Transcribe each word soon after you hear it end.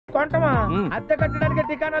కొంటమా? అద్దె కట్టడానికి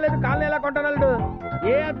ఠికానా లేదు, కాలనీ ఎలా కొంటనల్డు?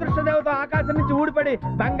 ఏ అదృష్ట దేవత ఆకాశం నుంచి ఊడిపడి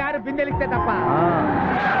బంగారు బిందెలిస్తే తప్ప.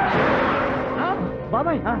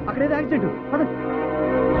 బాబాయ్ అక్కడేదో యాక్సిడెంట్.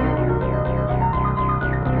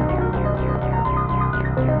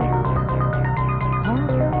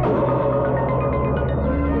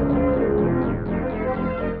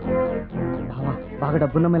 బాగా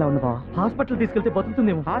డబ్బున్నమ్మేలా ఉంది బావా. హాస్పిటల్ తీసుకెళ్తే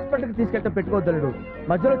బతుకుతుందేమో. హాస్పిటల్కి తీసుకెళ్తే పెట్టుకోవద్దలుడు.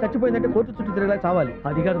 మధ్యలో చచ్చిపోయిందంటే కోర్టు చుట్టూ తిరగలా చావాలి.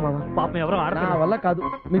 అది కాదు బావా, పాపం ఎవరో నా వల్ల కాదు.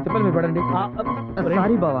 మీ తిప్పలు మీరు పడండి.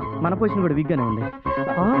 సారీ బావా, మన పొజిషన్ కూడా వీక్ గానే ఉంది.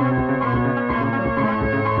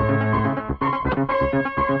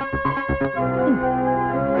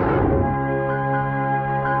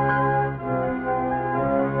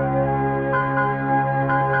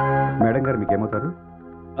 మేడం గారు మీకేమవుతారు?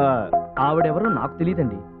 ఆవిడెవరో నాకు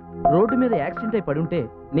తెలియదండి. రోడ్డు మీద యాక్సిడెంట్ అయి పడి ఉంటే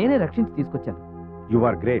నేనే రక్షించి తీసుకొచ్చాను. You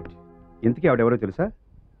are great. ఇంతకీ ఆవిడెవరో తెలుసా?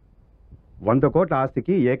 100 కోట్ల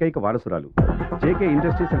ఆస్తికి ఏకైక వారసురాలు. జేకే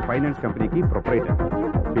ఇండస్ట్రీస్ అండ్ ఫైనాన్స్ కంపెనీకి ప్రొపరైటర్.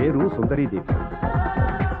 పేరు సుందరీదేవి.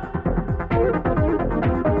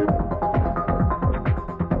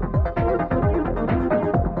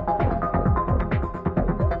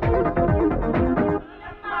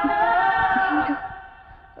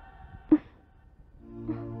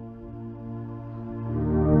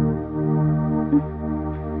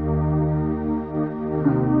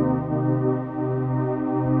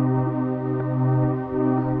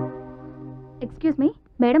 ఎక్స్క్యూజ్ మీ,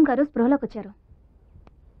 మేడం గారు స్పృహలోకి వచ్చారు.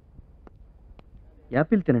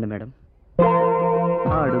 యాపిల్ తినండి మేడం.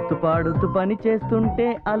 ఆడుతూ పాడుతూ పని చేస్తుంటే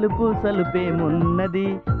అలుపు సలుపేమున్నది.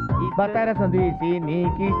 బతారసం తీసి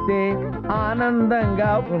నీకిస్తే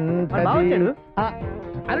ఆనందంగా ఉంటది.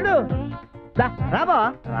 అల్లుడు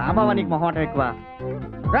రాబావా, నీకు మొహమాటం ఎక్కువ.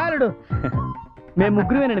 రాలుడు. మేము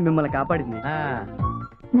ముగ్గురువేనండి మిమ్మల్ని కాపాడింది.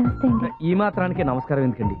 నమస్తే అండి. ఈ మాత్రానికి నమస్కారం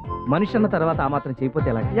ఎందుకండి? మనిషి అన్న తర్వాత ఆ మాత్రం చేయకపోతే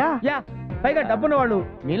ఎలా? పైగా డబ్బున్న వాళ్ళు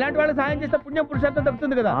మీలాంటి వాళ్ళు సాయం చేస్తే పుణ్యం పురుషార్థం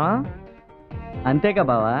దక్కుతుంది కదా. అంతేగా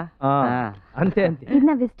బావా? అంతే అంతే. ఇది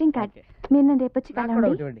నా విజిటింగ్ కార్డ్. మీరు నన్ను రేపు వచ్చి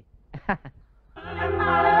కలవండి.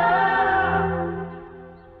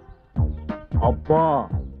 అబ్బా,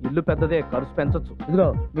 ఇల్లు పెద్దదే, ఖర్చు పెంచొచ్చు. ఇదిగో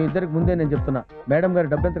మీ ఇద్దరికి ముందే నేను చెప్తున్నా, మేడం గారు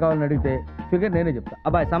డబ్బు ఎంత కావాలని అడిగితే ఫిగర్ నేనే చెప్తా.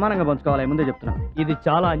 అబ్బాయి సమానంగా పంచుకోవాలి, ముందే చెప్తున్నా. ఇది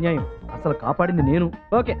చాలా అన్యాయం. అసలు కాపాడింది నేను.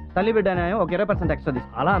 ఓకే, తల్లి బిడ్డ న్యాయం. ఒక 20% ఎక్స్ట్రా తీసు.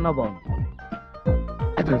 అలా అన్నా బాగుంది.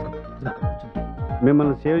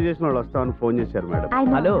 మిమ్మల్ని సేవ్ చేసిన వాళ్ళు వస్తామని ఫోన్ చేశారు మేడం.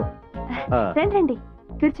 హలో, రండి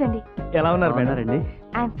కూర్చోండి. ఎలా ఉన్నారు మేడం? రండి.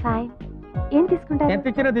 I'm fine. ఏం తీసుకుంటారు? ఎంత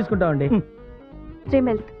ఇచ్చినా తీసుకుంటామండి. 3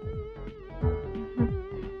 మిల్క్.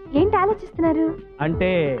 ఏంటి ఆలోచిస్తున్నారు?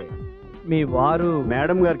 అంటే మీ వారు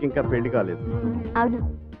మేడం గారికి ఇంకా పెళ్లి కాలేదు. అవును,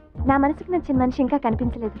 నా మనసుకు నచ్చిన మనిషి ఇంకా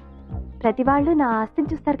కనిపించలేదు. ప్రతి వాళ్ళు నా ఆస్తిని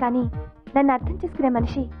చూస్తారు, కానీ నన్ను అర్థం చేసుకునే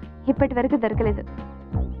మనిషి ఇప్పటి వరకు దొరకలేదు.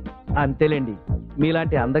 అంతేలేండి,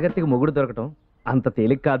 మీలాంటి అందగత్తికి మొగుడు దొరకటం అంత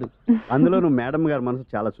తేలిక కాదు. అందులోనూ మేడం గారి మనసు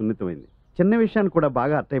చాలా సున్నితమైంది. చిన్న విషయాన్ని కూడా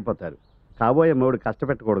బాగా అర్థమైపోతారు. కాబోయే మొగుడు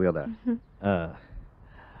కష్టపెట్టకూడదు కదా.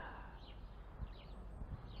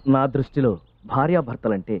 నా దృష్టిలో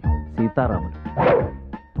భార్యాభర్తలంటే సీతారాములు.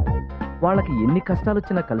 వాళ్ళకి ఎన్ని కష్టాలు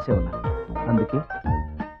వచ్చినా కలిసే ఉన్నారు. అందుకే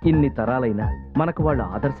ఇన్ని తరాలైనా మనకు వాళ్ళ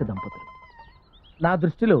ఆదర్శ దంపతులు. నా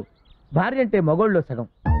దృష్టిలో భార్య అంటే మగోళ్ళలో సగం.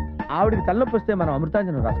 ఆవిడికి తలనొప్పి వస్తే మనం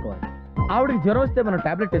అమృతాంజనం రాసుకోవాలి. ఆవిడికి జ్వరం వస్తే మనం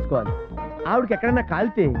టాబ్లెట్ వేసుకోవాలి. ఆవిడకి ఎక్కడైనా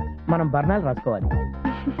కాలితే మనం బర్ణాలు రాసుకోవాలి.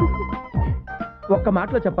 ఒక్క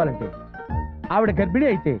మాటలో చెప్పాలంటే ఆవిడ గర్భిణి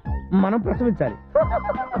అయితే మనం ప్రసవించాలి.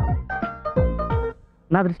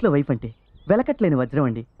 నా దృష్టిలో వైఫ్ అంటే వెలకట్లేని వజ్రం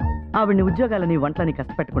అండి. ఆవిడ్ని ఉద్యోగాలని వంటలని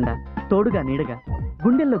కష్టపెట్టకుండా తోడుగా నీడగా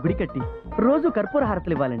గుండెల్లో గుడి కట్టి రోజు కర్పూర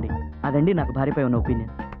హారతలు ఇవ్వాలండి. అదండి నాకు భార్యపై ఉన్న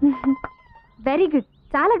ఒపీనియన్. వెరీ గుడ్,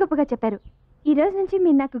 చాలా గొప్పగా చెప్పారు. ఈ రోజు నుంచి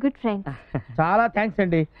మీరు నాకు గుడ్ ఫ్రెండ్. చాలా థ్యాంక్స్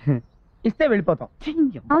అండి. ఇస్తే వెళ్ళిపోతాం.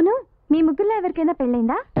 అవును, మీ ముగ్గురులో ఎవరికైనా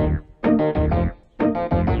పెళ్ళైందా?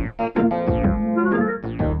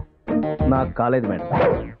 నాకు కాలేదు మేడం.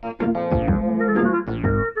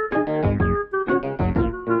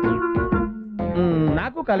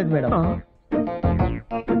 నాకు కాలేదు మేడం.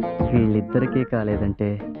 వీళ్ళిద్దరికీ కాలేదంటే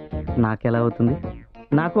నాకెలా అవుతుంది?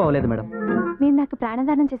 నాకు అవలేదు మేడం. మీరు నాకు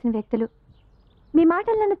ప్రాణదానం చేసిన వ్యక్తులు. మీ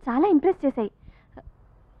మాటలు నన్ను చాలా ఇంప్రెస్ చేశాయి.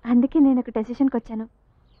 అందుకే నేను ఒక డెసిషన్కి వచ్చాను.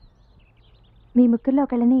 మీ ముగ్గురులో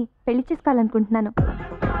ఒకళ్ళని పెళ్లి చేసుకోవాలనుకుంటున్నాను.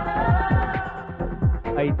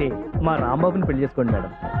 అయితే మా రాంబాబుని పెళ్లి చేసుకోండి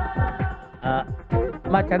మేడం.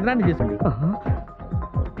 మా చంద్రాన్ని చేసుకోండి.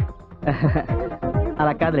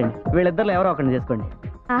 అలా కాదులేండి, వీళ్ళిద్దరిలో ఎవరో ఒకరిని చేసుకోండి.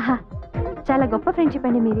 ఆహా, చాలా గొప్ప ఫ్రెండ్షిప్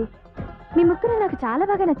అండి మీది. మీ ముగ్గురు నాకు చాలా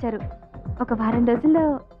బాగా నచ్చారు. ఒక వారం రోజుల్లో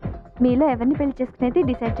మీలో ఎవరిని పెళ్లి చేసుకునేది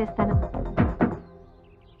డిసైడ్ చేస్తాను.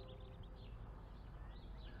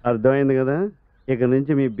 అర్థమైంది కదా. ఇక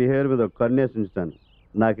నుంచి మీ బిహేవియర్ మీద ఒక కన్నేసి ఉంచుతాను.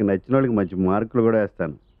 నాకు నచ్చిన వాళ్ళకి మంచి మార్కులు కూడా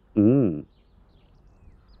వేస్తాను.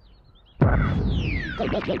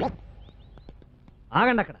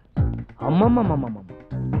 ఆగండి అక్కడ. అమ్మమ్మమ్మమ్మమ్మ,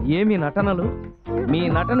 ఏమి నటనలు! మీ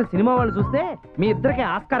నటన సినిమా వాళ్ళు చూస్తే మీ ఇద్దరికి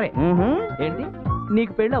ఆస్కారే. ఏంటి,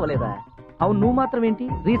 నీకు పెళ్ళి అవ్వలేదా? అవును, నువ్వు మాత్రం ఏంటి?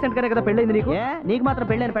 రీసెంట్ గానే కదా పెళ్ళైంది నీకు. నీకు మాత్రం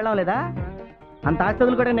పెళ్ళని పెళ్ళవలేదా? అంత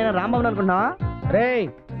ఆస్తులు కూడా నేను రాంబాబుని అనుకుంటున్నావా? రేయ్,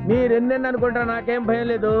 మీరెన్నెన్ని అనుకుంటారా, నాకేం భయం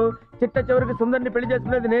లేదు. చిట్ట చివరికి సుందరిని పెళ్లి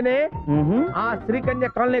చేసుకునేది నేనే. ఆ శ్రీకన్య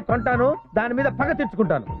కాలనీ కొంటాను, దాని మీద పగ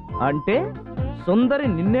తెచ్చుకుంటాను. అంటే సుందరి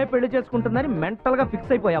నిన్నే పెళ్లి చేసుకుంటుందని మెంటల్ గా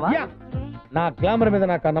ఫిక్స్ అయిపోయావా? నా గ్లామర్ మీద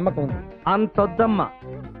నాకు ఆ నమ్మకం ఉంది. అంతొద్దమ్మా.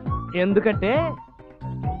 ఎందుకంటే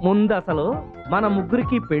ముందు అసలు మన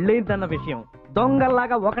ముగ్గురికి పెళ్ళైందన్న విషయం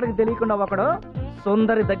దొంగల్లాగా ఒకడికి తెలియకుండా ఒకడు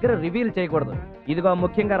సుందరి దగ్గర రివీల్ చేయకూడదు. ఇదిగో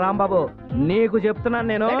ముఖ్యంగా రాంబాబు, నీకు చెప్తున్నాను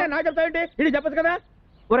నేను. నాకు చెప్తావేంటి? ఇది చెప్పచ్చు కదా.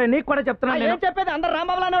 ఒరే, నీకు కూడా చెప్తున్నాను నేను. చెప్పేది అందరు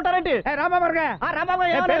రాంబాబులానే ఉంటారేంటి?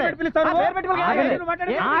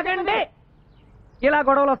 ఆగండి, ఇలా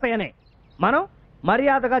గొడవలు వస్తాయని మనం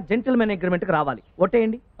మర్యాదగా జెంటిల్మెన్ అగ్రిమెంట్ కి రావాలి.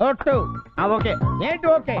 ఒట్టేయండి. ఓకే. ఏంటి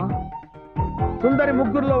ఓకే? సుందరి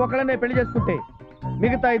ముగ్గురులో ఒకళ్ళనే పెళ్లి చేసుకుంటే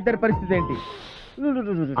మిగతా ఇద్దరి పరిస్థితి ఏంటి?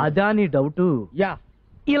 అదా నీ డౌటు? యా.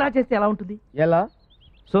 ఇలా చేస్తే ఎలా ఉంటుంది? ఎలా?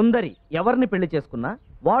 సుందరి ఎవరిని పెళ్లి చేసుకున్నా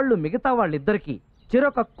వాళ్ళు మిగతా వాళ్ళిద్దరికి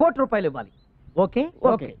చెరొక ₹1,00,00,000 ఇవ్వాలి. Okay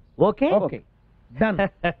okay okay okay done.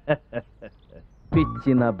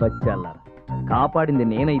 పిచ్చిన బచ్చాలారా, కాపాడింది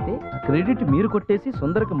నేనైతే క్రెడిట్ మీరు కొట్టేసి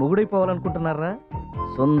సుందరికి మొగుడైపోవాలనుకుంటున్నారా?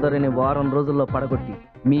 సుందరిని వారం రోజుల్లో పడగొట్టి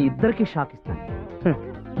మీ ఇద్దరికి షాక్ ఇస్తాను.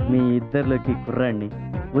 మీ ఇద్దరిలోకి కుర్రాన్ని,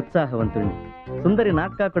 ఉత్సాహవంతుణ్ణి. సుందరి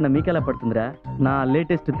నాకు కాకుండా మీకెలా పడుతుందిరా? నా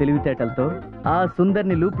లేటెస్ట్ తెలివితేటలతో ఆ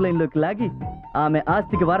సుందరిని లూప్ లైన్ లోకి లాగి ఆమె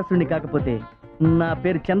ఆస్తికి వారసుడిని కాకపోతే నా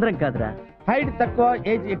పేరు చంద్రం కాదురా. హైట్ తక్కువ,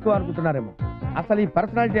 ఏజ్ ఎక్కువ అనుకుంటున్నారేమో. అసలు ఈ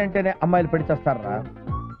పర్సనాలిటీ అంటేనే అమ్మాయిలు పెళ్లి చేస్తారా?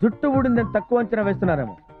 జుట్టు ఊడిందని తక్కువ అంచనా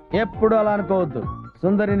వేస్తున్నారేమో. ఎప్పుడు అలా అనుకోవద్దు.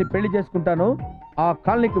 సుందరిని పెళ్లి చేసుకుంటాను, ఆ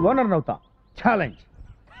కాలనీకి ఓనర్ అవుతా. ఛాలెంజ్.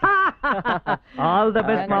 ఆల్ ద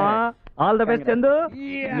బెస్ట్ మావా, ఆల్ ద బెస్ట్ చందు.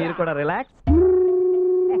 మీరు కూడా రిలాక్స్.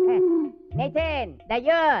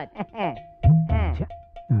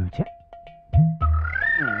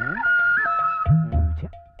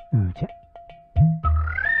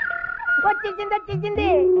 వచ్చేసింది.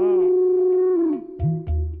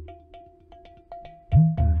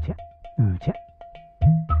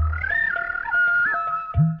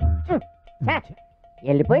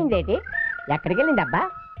 వెళ్ళిపోయిందేటి? ఎక్కడికి వెళ్ళింది అబ్బా?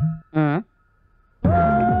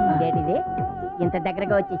 ఇదేటిది ఇంత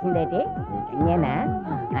దగ్గరగా వచ్చేసిందేటి? శ్రీకన్యేనా?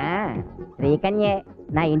 శ్రీకన్యే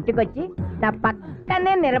నా ఇంటికి వచ్చి నా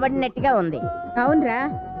పక్కనే నిలబడినట్టుగా ఉంది. అవునరా,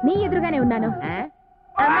 నీ ఎదురుగానే ఉన్నాను.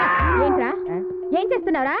 ఏంట్రా, ఏం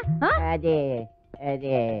చేస్తున్నావురా? అదే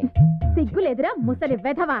అదే సిగ్గులేదురా ముసలి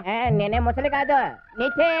వెధవా? నేనే ముసలి కాదు,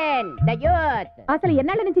 నితిన్ ద యూత్. అసలు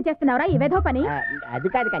ఎన్నాళ్ళ నుంచి చేస్తున్నావురా ఈ వెధవ పని? అది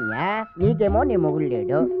కాదు కన్యా, నీకేమో నీ మొగుడు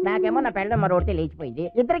లేడు, నాకేమో నా పెళ్ళ మరొకటి లేచిపోయింది.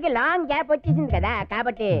 ఇద్దరికి లాంగ్ గ్యాప్ వచ్చేసింది కదా,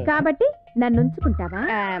 కాబట్టి నన్ను ఉంచుకుంటావా?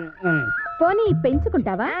 పోనీ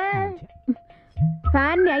పెంచుకుంటావా?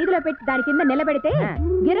 ఫ్యాన్ ని 5లో పెట్టి దాని కింద నిలబెడితే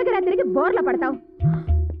గిరగిరా తిరిగి బోర్ల పడతావు.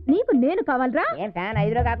 నీకు నేను కావాలరా? ఏం ఫ్యాన్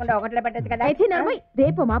 5లో కాకుండా 1లో పెట్టచ్చు కదా. అయితే నవ్వు,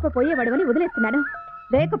 రేపు మాప పోయేవాడు అని వదిలేస్తున్నాను.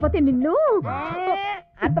 లేకపోతే నిన్ను.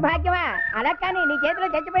 అంత భాగ్యమా? అలా కానీ నీ చేతిలో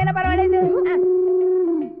చచ్చిపోయినా పర్వాలేదు.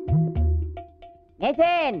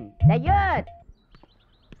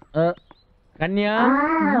 కన్యా,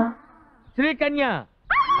 శ్రీ కన్యా,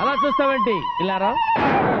 అలా చూస్తావేంటి? ఇలారా,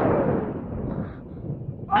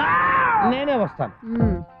 నేనే వస్తాను.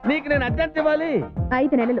 నీకు నేను అద్దెంత ఇవ్వాలి?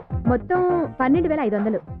 5 నెలలు, మొత్తం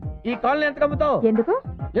 12,500. ఈ కాలనీ ఎంత కమ్ముతావు? ఎందుకు?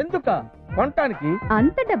 ఎందుక? కొనటానికి.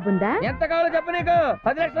 అంత డబ్బుందా? ఎంత కావాలో చెప్పు. నీకు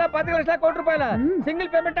 10 లక్షల, 15 లక్షల, ₹1,00,00,000? Single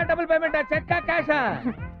పేమెంటా, double పేమెంటా, చెక్కా, క్యాషా?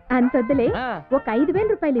 అంతొద్దులే, ఒక 5,000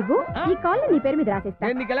 రూపాయలు ఇవ్వు, ఈ కాలనీ నీ పేరు మీద రాసేస్తా.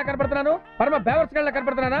 నేను నీకు ఎలా కనపడుతున్నాను? పరమ బేవర్స్ గళ్ళ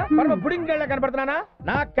కనపడుతున్నానా? పరమ బుడింగ్ గళ్ళ కనపడుతున్నానా?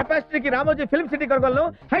 నా కెపాసిటీకి Ramoji film city కొనగలను,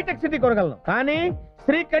 hitech city కొనగలను. కానీ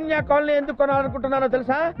శ్రీకన్యా కాలనీ ఎందుకు కొనాలనుకుంటున్నానో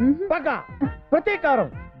తెలుసా? పగ, ప్రతీకారం,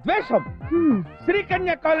 ద్వేషం.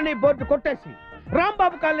 శ్రీకన్యా కాలనీ బోర్డు కొట్టేసి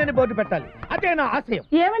రాంబాబు కాలనీ బోర్డు పెట్టాలి. అదే నా ఆశయం.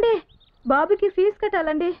 ఏమండి, బాబుకి ఫీజు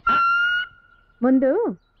కట్టాలండి. ముందు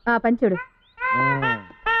ఆ పంచుడు.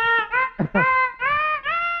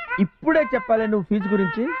 ఇప్పుడే చెప్పాలి నువ్వు ఫీజు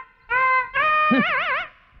గురించి?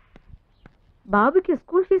 బాబుకి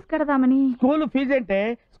స్కూల్ ఫీజు కడదామని. స్కూల్ ఫీజు అంటే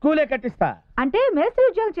స్కూలే కట్టిస్తా. అంటే మేస్త్రి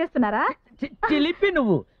ఉద్యోగం చేస్తున్నారా? చిలిపి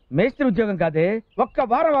నువ్వు. మేస్త్రి ఉద్యోగం కాదే, ఒక్క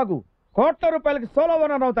వారం ఆగు, ₹1,00,00,000 సోలో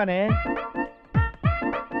ఓనర్ అవుతానే.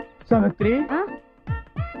 సావిత్రి,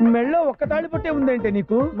 మెళ్ళో ఒక్క తాళి పొట్టే ఉందేంటే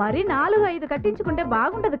నీకు? మరి 4-5 కట్టించుకుంటే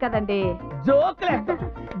బాగుంటది కదండి.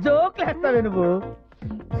 జోక్లేస్తావే నువ్వు.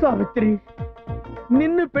 సావిత్రి,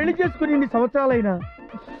 నిన్ను పెళ్లి చేసుకుని ఇన్ని సంవత్సరాలైనా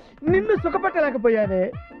నిన్ను సుఖపెట్టలేకపోయానే.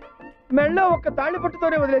 మెళ్ళో ఒక్క తాళి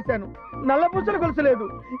పట్టుతోనే వదిలేశాను. నల్ల పూసలు గొలుసు లేదు,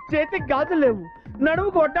 చేతికి గాజులు లేవు,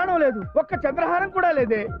 నడుముకు వడ్డాణం లేదు, ఒక్క చంద్రహారం కూడా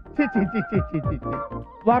లేదే. చి చి చి చి చి చి చి.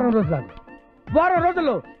 వారం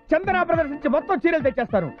రోజుల్లో చందన ప్రదర్శించి మొత్తం చీరలు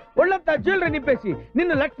తెచ్చేస్తాను. ఒళ్ళంతా జ్యువెలరీ నింపేసి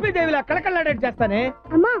నిన్ను లక్ష్మీదేవిలా కళకళలాడేట్ చేస్తానే.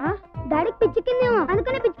 అమ్మా డాడీకి పిచ్చెక్కిందేమో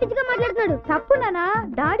అందుకనే పిచ్చి పిచ్చిగా మాట్లాడుతున్నాడు. తప్పు నానా,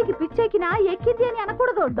 డాడీకి పిచ్చెక్కినా ఎక్కింది అని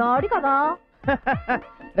అనకూడదు, డాడీ కదా.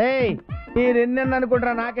 రేయ్ మీరెన్నెన్న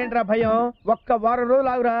అనుకుంటారా, నాకేంట్రా భయం. ఒక్క వారం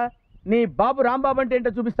రోజులు ఆగురా, నీ బాబు రాంబాబు అంటే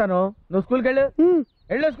ఏంటో చూపిస్తాను. నువ్వు స్కూల్కి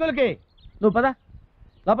వెళ్ళు స్కూల్కి. నువ్వు పద,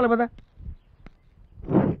 లోపల పద.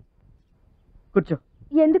 కూర్చో.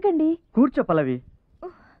 ఎందుకండి? కూర్చో పల్లవి.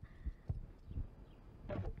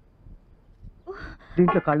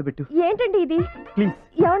 దీంట్లో కాళ్ళు పెట్టు. ఏంటండి ఇది? ప్లీజ్.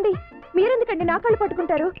 ఏమండి మీరెందుకండి నా కాళ్ళు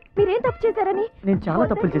పట్టుకుంటారు? మీరేం తప్పు చేశారని? నేను చాలా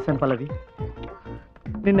తప్పులు చేశాను పల్లవి,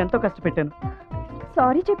 నిన్నెంతో కష్టపెట్టాను.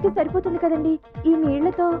 సారీ చెప్తే సరిపోతుంది కదండి. ఈ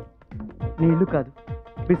నీళ్లతో. నీళ్లు కాదు,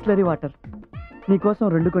 బిస్లరీ వాటర్. నీకోసం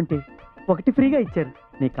 2 కొంటే 1 ఫ్రీగా ఇచ్చారు.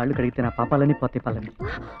 నీ కాళ్ళు కడిగితే నా పాపాలని పోతే పల్లవి.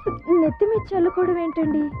 నెత్తి మీద చల్లుకోవడం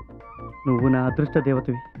ఏంటండి? నువ్వు నా అదృష్ట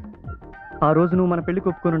దేవతవి. ఆ రోజు నువ్వు మన పెళ్లి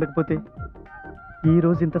ఒప్పుకొని ఉండకపోతే ఈ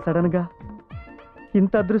రోజు ఇంత సడన్ గా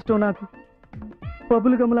ఇంత అదృష్టం నాకు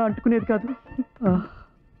పబులు గమలా అంటుకునేది కాదు.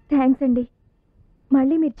 థ్యాంక్స్ అండి.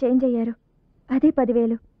 మళ్ళీ మీరు చేంజ్ అయ్యారు. అదే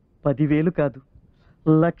 10,000. 10,000 కాదు,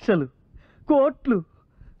 లక్షలు, కోట్లు.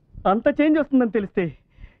 అంత చేంజ్ వస్తుందని తెలిస్తే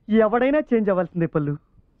ఎవడైనా చేంజ్ అవ్వాల్సిందే పల్లు.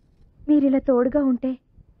 మీరు ఇలా తోడుగా ఉంటే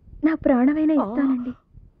నా ప్రాణమైనా ఇస్తానండి.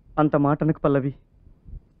 అంత మాటనకు పల్లవి.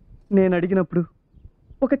 నేను అడిగినప్పుడు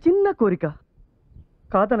ఒక చిన్న కోరిక,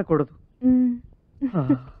 కాదనకూడదు.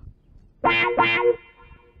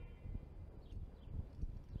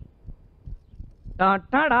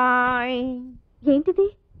 ఏంటిది?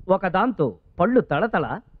 ఒక దాంతో పళ్ళు తళతళ,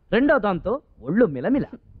 రెండో దాంతో ఒళ్ళు మిలమిల.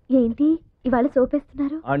 ఏంటి ఇవాళ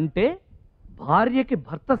సోపేస్తున్నారు? అంటే భార్యకి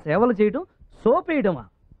భర్త సేవలు చేయడం సోపేయడమా?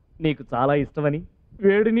 నీకు చాలా ఇష్టమని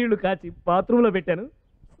వేడి నీళ్లు కాచి బాత్రూంలో పెట్టాను,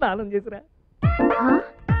 స్నానం చేసిరా.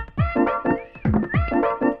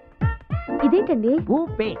 ఇదేంటండి?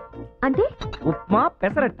 ఊపే అంటే ఉప్మా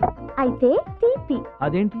పెసరట్టు. అయితే తీపి.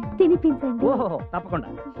 అదేంటి? తినిపించండి. ఓహో తప్పకుండా.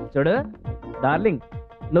 చూడు డార్లింగ్,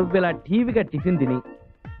 నువ్విలా టీవీగా టిఫిన్ తిని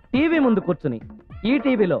టీవీ ముందు కూర్చుని ఈ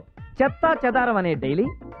టీవీలో చెత్తా చెదారం అనే డైలీ,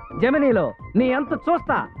 జెమినీలో నీ ఎంత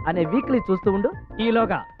చూస్తా అనే వీక్లీ చూస్తూ ఉండు.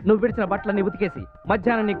 ఈలోగా నువ్వు విడిచిన బట్టలన్నీ ఉతికేసి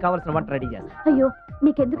మధ్యాహ్నం నీకు కావలసిన వంట రెడీ చేస్తా. అయ్యో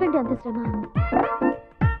మీకెందుకండి అంత శ్రమ?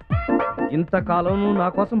 ఇంతకాలం నువ్వు నా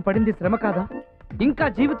కోసం పడింది శ్రమ కాదా? ఇంకా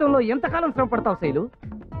జీవితంలో ఎంతకాలం శ్రమ పడతావు శైలు?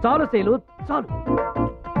 చాలు శైలు, చాలు.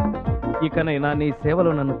 ఇకనైనా నీ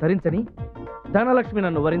సేవలో నన్ను తరించని, ధనలక్ష్మి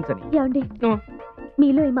నన్ను వరించని. ఏమండి,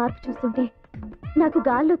 మీలో ఈ మార్పు చూస్తుంటే నాకు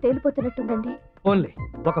గాల్లో తేలిపోతున్నట్టుందండి. ఓన్లీ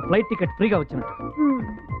ఒక ఫ్లైట్ టికెట్ ఫ్రీగా వచ్చినట్టు.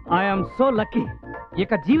 I'm so lucky.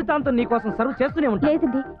 ఇక జీవితాంతం నీ కోసం సర్వ్ చేస్తూనే ఉంటా.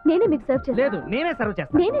 లేదండి, నేనే మీకు సర్వ్ చేస్తాను. లేదు, నేనే సర్వ్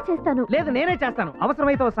చేస్తాను. నేనే చేస్తాను. లేదు, నేనే చేస్తాను.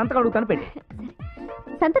 అవసరమైతే ఓ సంతకం అడుగుతాను, పెట్టి.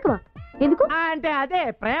 సంతకమా? ఎందుకు? అంటే అదే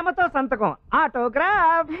ప్రేమతో సంతకం,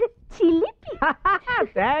 ఆటోగ్రాఫ్. చిలిపి.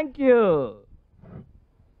 Thank you.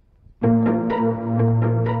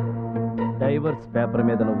 డైవర్స్ పేపర్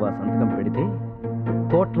మీద నువ్వు ఆ సంతకం పెడితే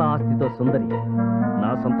కోట్ల ఆస్తితో సుందరి నా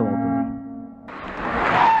సొంతం అవుతుంది.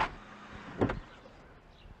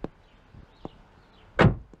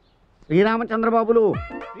 శ్రీరామచంద్రబాబులు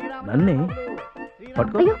నన్నే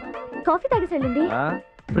పట్టుకో. అయ్యో కాఫీ తాగేసండి.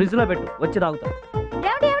 ఫ్రిడ్జ్ లో పెట్టు, వచ్చి తాగుతాం.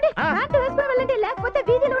 లేకపోతే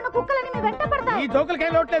వీధిలో ఉన్న కుక్కలని మీ వెంట పడతాయి. ఈ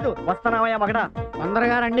జోకులకేం లోట్లేదు. వస్తున్నావయ్యా మగడా.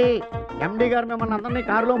 తొందరగా రండి. ఎండి గారు మిమ్మల్ని అందరినీ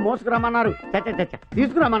కారులో మోసుకురమ్మన్నారు.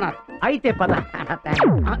 తీసుకురమ్మన్నారు. అయితే పద.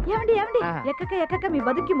 ఏమండి ఎక్కక మీ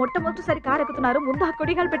బతుకి మొట్టమొదటిసారి కారు ఎక్కుతున్నారు. ముందు ఆ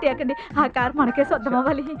కొడిగాలు పెట్టి ఎక్కండి. ఆ కారు మనకే సొంతం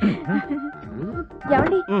అవ్వాలి.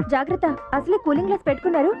 ఏమండి జాగ్రత్త, అసలే కూలింగ్ గ్లాస్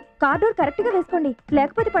పెట్టుకున్నారు. కార్ డోర్ కరెక్ట్ గా వేసుకోండి,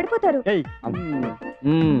 లేకపోతే పడిపోతారు.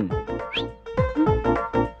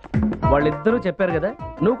 వాళ్ళిద్దరూ చెప్పారు కదా,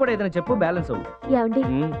 నువ్వు కూడా ఏదైనా చెప్పు, బ్యాలెన్స్ అవుతుంది. ఏమండి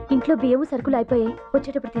ఇంట్లో బియ్యము సరుకులు అయిపోయాయి,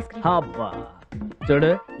 వచ్చేటప్పుడు తీసుకురా. అబ్బా చూడు,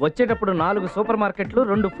 వచ్చేటప్పుడు 4 సూపర్ మార్కెట్లు,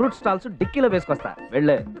 2 ఫ్రూట్ స్టాల్స్ డిక్కీలో వేసుకొస్తా.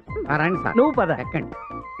 వెళ్ళే. రండి సార్. నువ్వు పద. ఎక్కండి.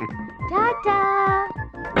 Tata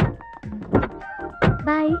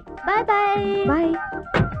bye bye bye bye.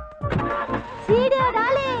 సీడియో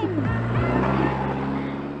darling.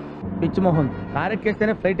 పిచ్చిమోహన్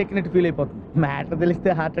కారెక్కేస్తేనే flight ఎక్కినట్టు feel అయిపోతుంది. మ్యాటర్ తెలిస్తే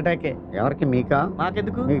హార్ట్ అటాకే. ఎవరికి? మీకా?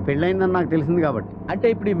 మాకెందుకు? మీకు పెళ్ళయిందని నాకు తెలిసింది కాబట్టి. అంటే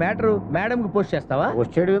ఇప్పుడు ఈ మ్యాటర్ మేడం కి పోస్ట్ చేస్తావా?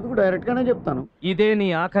 వచ్చేడు ఎందుకు, డైరెక్ట్ గానే చెప్తాను. ఇదే నీ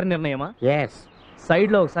ఆఖరి నిర్ణయమా? ఎస్.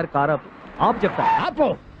 సైడ్ లో ఒకసారి కార్ ఆపు. ఆపు చెప్తా. ఆపో.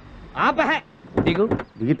 ఆపహే. దిగు.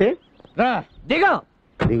 దిగితే రా. దిగు.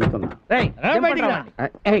 దిగుతున్నా. రేయ్, రా చెంపట్రా బయటికి రా.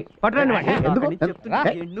 వాడిని. ఏయ్, పట్టరండి వాడిని. ఎందుకు? చెప్తున్నా.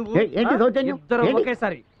 ఏయ్, ఏంటి దౌర్జన్యం? ఇద్దరు ఏంటి?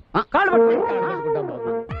 ఒకేసారి ఆ? కాళ్ళు పట్టు. కాళ్ళు పట్టుకుంటాం బాబు.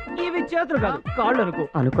 ఇవి చేతులు కాదు కాళ్ళు అనుకో.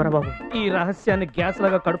 అనుకోరా బాబు. ఈ రహస్యాన్ని గ్యాస్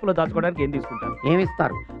లాగా కడుపులో దాచుకోవడానికి ఏం తీసుకుంటాను?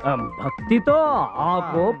 ఏమిస్తారు? భక్తితో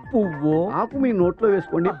ఆకు పువ్వు. ఆకు మీ నోట్లో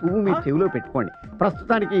వేసుకోండి, పువ్వు మీ చెవిలో పెట్టుకోండి.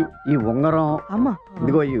 ప్రస్తుతానికి ఈ ఉంగరం, అమ్మా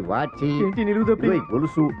ఇదిగో ఈ వాచి, ఇదిగో ఈ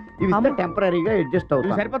గొలుసు, ఇవి ఇస్తే టెంపరీగా అడ్జస్ట్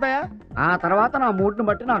అవుతాయి. సరిపోతాయా? ఆ తర్వాత నా మూడ్ని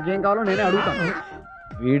బట్టి నాకేం కావాలో నేనే అడుగుతాను.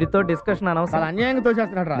 వీడితో డిస్కషన్ చాలా అనవసరం. అన్యాయంగా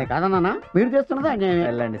తోచేస్తున్నాడు రా. కాదన్నా మీరు చేస్తున్నది అన్యాయమే.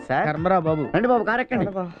 వెళ్ళండి సార్. కర్మరా బాబు. రండి బాబు, కారెక్కండి.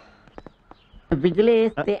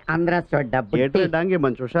 విజిలేస్తే ఆంధ్ర డబ్బు డాంగి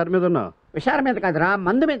మంచి హుషారు మీద ఉన్నావు. విషారం మీద కాదురా,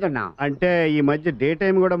 మందు మీద ఉన్నా. అంటే ఈ మధ్య డే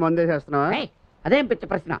టైం కూడా మందేసేస్తున్నావా? అదేం పిచ్చి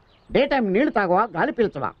ప్రశ్న. డే టైం నీళ్లు తాగవా, గాలి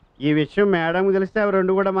పీల్చవా? ఈ విషయం మేడం తెలిస్తే అవి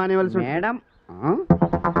రెండు కూడా మానేవలసి ఉంటుంది. మేడం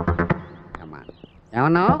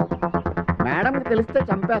ఏమన్నావు? మేడంకి తెలిస్తే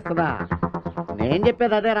చంపేస్తుందా? నేను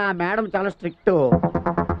చెప్పేది అదేరా, మేడం చాలా స్ట్రిక్ట్.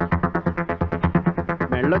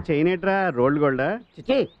 మెడలో చైన్ ఏట్రా, రోల్డ్ గోల్డా?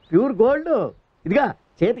 చిచి, ప్యూర్ గోల్డ్. ఇదిగా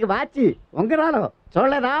చేతికి వాచి, ఉంగరాలు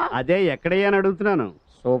చూడలేదా? అదే ఎక్కడయ్యా అని అడుగుతున్నాను.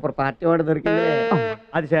 సూపర్ పార్టీ వాడు దొరికింది.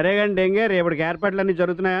 అది సరే కానీ డెంగే, రేపటికి ఏర్పాట్లన్నీ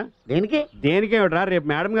జరుగుతున్నాయా? దేనికి? దేనికేమిట్రా, రేపు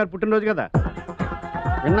మేడం గారు పుట్టినరోజు కదా.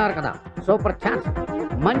 విన్నారు కదా, సూపర్ ఛాన్స్.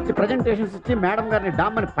 మంచి ప్రజెంటేషన్స్ ఇచ్చి మేడం గారిని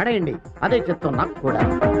డామ్మని పడేయండి. అదే చెప్తాం నాకు కూడా.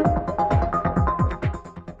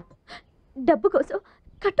 డబ్బు కోసం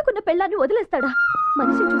కట్టుకున్న పెళ్ళాన్ని వదిలేస్తాడా?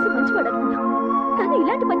 మనిషిని చూసి మంచివాడు అనుకున్నా, కానీ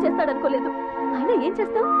ఇలాంటి పని చేస్తాడు అనుకోలేదు. అయినా ఏం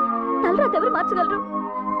చేస్తావు? తలరాత ఎవరు మార్చగలరు?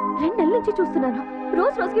 2 నెలల నుంచి చూస్తున్నాను.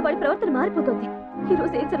 రోజు రోజుకి వాడి ప్రవర్తన మారిపోతుంది. ఈ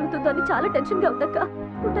రోజు ఏం జరుగుతుందో అని చాలా టెన్షన్ గా ఉందక్క.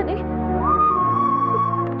 ఉంటానే.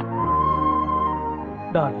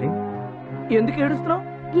 డార్లింగ్, ఎందుకు ఏడుస్తున్నావు?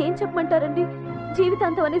 ఏం చెప్పమంటారండి,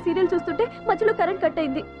 జీవితాంతం అనే సీరియల్ చూస్తుంటే మధ్యలో కరెంట్ కట్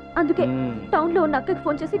అయింది. అందుకే టౌన్ లో ఉన్న అక్కకి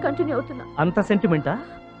ఫోన్ చేసి కంటిన్యూ అవుతున్నా. అంత సెంటిమెంటా?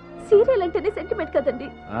 సీరియల్ అంటేనే సెంటిమెంట్ కదండి.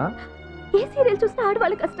 ఏ సీరియల్ చూసినా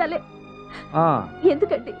ఆడవాళ్ళ కష్టాలే.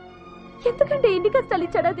 ఎందుకండి ఎందుకంటే ఎన్ని కష్టాలు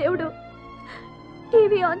ఇచ్చాడా దేవుడు?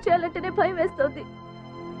 టీవీ ఆన్ చేయాలంటేనే భయం వేస్తుంది.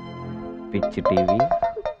 పిచ్చి టీవీ.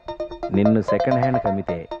 నిన్ను సెకండ్ హ్యాండ్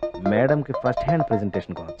కమ్మితే మేడంకి ఫస్ట్ హ్యాండ్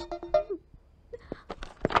ప్రెజెంటేషన్ కావచ్చు.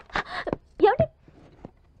 ఏమండి,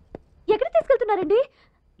 ఎక్కడ తీసుకెళ్తున్నారండి?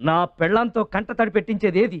 నా పెళ్ళంతో కంట తడి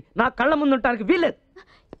పెట్టించేది ఏది నా కళ్ళ ముందు ఉండటానికి వీల్లేదు.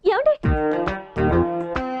 ఏమండి?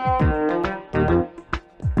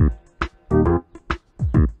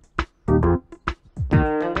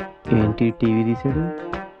 ఏంటి టీవీ తీసాడు?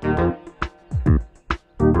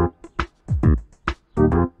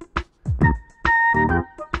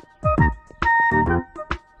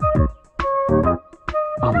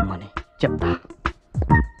 అమ్మని చెప్తా.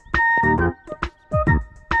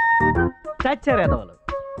 చచ్చారేదవాళ్ళు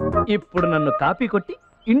ఇప్పుడు నన్ను కాపీ కొట్టి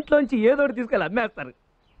ఇంట్లోంచి ఏదోటి తీసుకెళ్ళి అమ్మేస్తారు.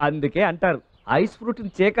 అందుకే అంటారు ఐస్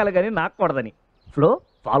ఫ్రూట్ని చేకాలి కానీ నాకూడదని. Flow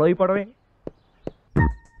follow అయిపోవడమే.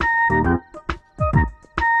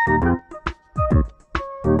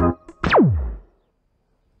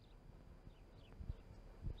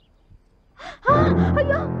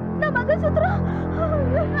 అయ్యో, నా మంగళసూత్రం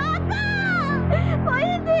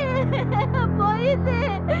పోయింది పోయింది.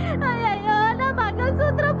 అయ్యో, నా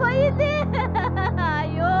మంగళసూత్రం పోయింది.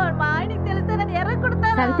 అయ్యో, మా ఆయనకి తెలిస్తే నన్ను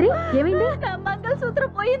ఎర్రగొడతాను. సావిత్రి, ఏమైంది? నా మంగళసూత్రం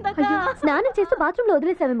పోయిందక్క. స్నానం చేస్తూ బాత్రూమ్ లో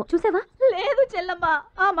వదిలేసావేమో, చూసావా? లేదు చెల్లమ్మ,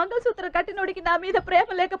 ఆ మంగళసూత్రం కట్టినోడికి నా మీద ప్రేమ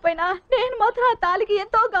లేకపోయినా నేను మాత్రం ఆ తాలికి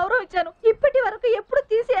ఎంతో గౌరవం ఇచ్చాను. ఇప్పటి వరకు ఎప్పుడు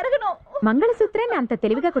తీసి ఎరగను. మంగళసూత్రాన్ని అంత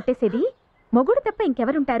తెలివిగా కొట్టేసేది మొగుడు తప్ప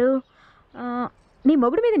ఇంకెవరుంటారు? నీ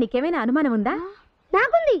మొగుడు మీద నీకేమైనా అనుమానం ఉందా?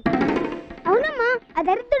 నాకుంది. అవునమ్మా, ఆ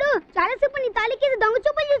దరిద్రుడు చాలాసేపు నీ తాళికేసి దొంగ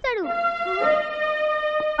చూపులు చూశాడు.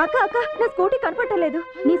 అక్క అక్క, నా స్కూటీ కనపడలేదు.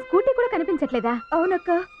 నీ స్కూటీ కూడా కనిపించట్లేదా? అవునక్క,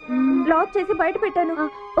 లాక్ చేసి బయట పెట్టాను.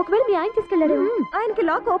 ఒకవేళ మీ ఆయన తీసుకెళ్ళాడు. ఆయనకి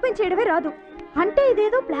లాక్ ఓపెన్ చేయడమే రాదు. అంటే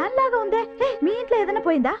ఇదేదో ప్లాన్ లాగా ఉందే. మీ ఇంట్లో ఏదైనా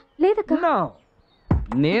పోయిందా? లేదక్క.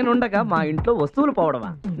 నేనుండగా మా ఇంట్లో వస్తువులు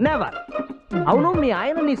పోవడమా? నెవర్. అవును, మీ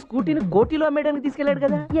ఆయన నీ స్కూటీని కోటిలో అమ్మేయడానికి తీసుకెళ్లాడు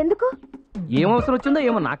కదా, ఎందుకు? ఏం అవసరం వచ్చిందో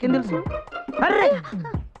ఏమో నాకేం తెలుసు. అర్రే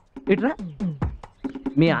ఇట్రా,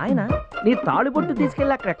 మీ ఆయన నీ తాళిబొట్టు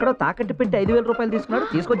తీసుకెళ్ళి అక్కడెక్కడో తాకట్టు పెట్టి 5,000 రూపాయలు తీసుకున్నాడు,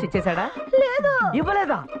 తీసుకొచ్చి ఇచ్చేసాడా? లేదు.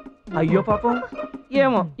 ఇవ్వలేదా? అయ్యో పాపం.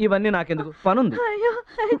 ఏమో, ఇవన్నీ నాకెందుకు, పనుంది.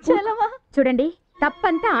 చూడండి,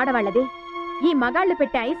 తప్పంతా ఆడవాళ్ళది. ఈ మగాళ్ళు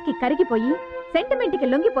పెట్టే ఐస్ కి కరిగిపోయి సెంటిమెంట్ కి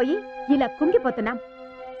లొంగిపోయి ఇలా కుంగిపోతున్నాం.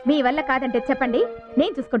 మీ వల్ల కాదంటే చెప్పండి,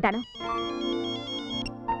 నేను చూసుకుంటాను.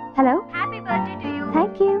 Hello, happy birthday to you.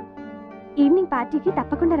 Thank you. Evening పార్టీకి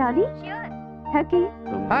తప్పకుండా రావాలి. ఓకే.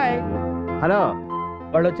 హాయ్. హలో,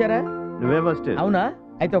 వాళ్ళు వచ్చారా? నువ్వే ఫస్ట్. అవునా?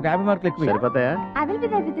 అయితే ఒక 50 మార్కులు ఎక్కువ. సరిపోతాయా? I will be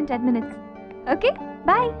there within 10 minutes. Okay?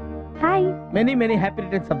 Bye. Hi. Many happy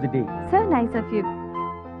returns of the day. So nice of you.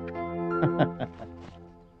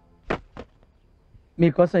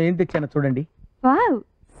 మీకోసం ఏం తెచ్చానో చూడండి. Wow,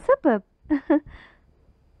 superb.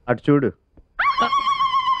 అటు చూడు.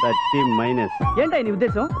 30 మైనస్. ఏంటో నీ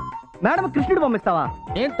ఉద్దేశం? మేడం కృష్ణుడు పంపిస్తావా?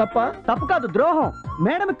 ఏం తప్ప? తప్పు కాదు, ద్రోహం.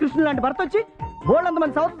 మేడం కృష్ణుడు లాంటి భర్త వచ్చి బోల్డ్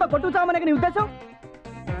మంది సౌత్తో కొట్టుచామనే నీ ఉద్దేశం?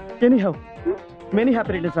 Anyhow many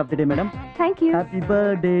happy returns of the day madam. Thank you. Happy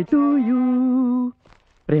birthday to you.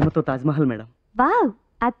 ప్రేమతో తాజ్మహల్ మేడం. వావ్,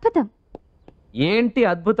 అద్భుతం. ఏంటి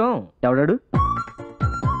అద్భుతం? ఎవడాడు?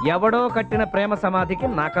 ఎవడో కట్టిన ప్రేమ సమాధికి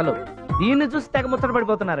నకలు. దీన్ని చూసి తెగ ముచ్చట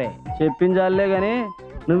పడిపోతున్నారే. చెప్పించాలే గానీ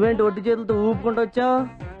నువ్వేంటి ఒట్టి చేతులతో ఊపుకుంటూ వచ్చావు?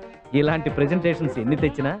 ఇలాంటి ప్రెజెంటేషన్స్ ఎన్ని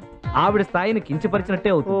తెచ్చినా ఆవిడ స్థాయిని కించపరిచినట్టే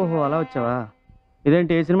అవుతుంది. ఓహో, అలా వచ్చావా?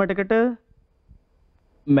 ఇదేంటి ఏ సినిమా టికెట్?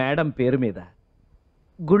 మేడం పేరు మీద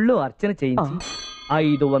గుళ్ళో అర్చన చేయించి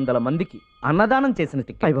 500 మందికి అన్నదానం చేసిన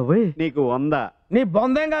టికెట్. అయ్య బాబోయ్, నీకు 100, నీ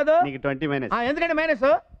బొందేం కాదు. నీకు 20 మైనస్. ఎందుకంటే మైనస్?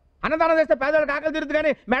 అన్నదానం చేస్తే పేదవాళ్ళకి ఆకలి తీరుతుంది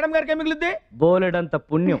కానీ మేడం గారికి ఏం మిగులుద్ది? బోలెడంత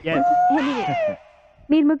పుణ్యం.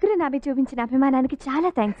 మీరు ముగ్గురు నాపై చూపించిన అభిమానానికి చాలా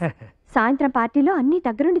థ్యాంక్స్. సాయంత్రం పార్టీలో అన్ని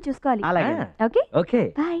దగ్గరుండి చూసుకోవాలి. అలాగే. Okay okay.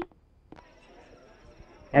 Bye.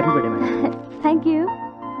 Happy birthday madam. Thank you.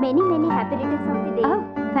 Many many happy returns of the day.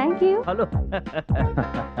 Thank you. Hello.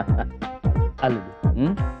 అల్లుడు,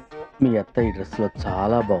 ఉమ్, మీ అత్త ఈ డ్రెస్ లో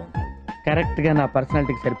చాలా బాగుంది. కరెక్ట్ గా నా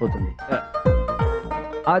పర్సనాలిటీకి సరిపోతుంది.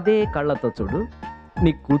 అదే కళ్ళతో చూడు,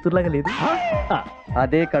 నీ కూతురులాగా లేదు.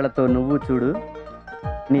 అదే కళ్ళతో నువ్వు చూడు,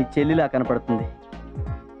 నీ చెల్లిలా కనపడుతుంది.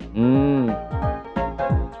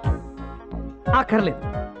 అక్కర్లేదు,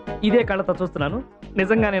 ఇదే కళ్ళతో చూస్తున్నాను.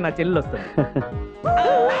 నిజంగానే నా చెల్లెలు వస్తుంది.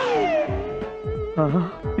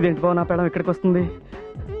 ఇదేంటి బావ, నా పేడం ఇక్కడికి వస్తుంది?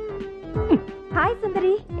 Hi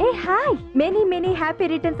Sundari. A hi. Many many happy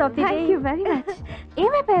returns of the day. Thank you very much.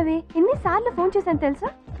 ఏమైపోయావే? ఎన్నిసార్లు ఫోన్ చేశాను తెలుసా?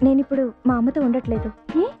 నేను ఇప్పుడు మా అమ్మతో ఉండట్లేదు.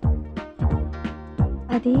 ఏ?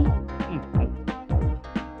 అది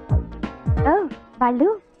ఓ, వాళ్ళు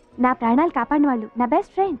నా ప్రాణాలు కాపాడిన వాళ్ళు, నా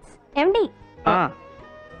బెస్ట్ ఫ్రెండ్స్. ఏమండి,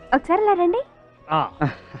 ఒకసారి ఇలా రండి.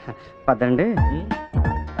 పదండి.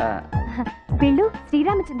 వీళ్ళు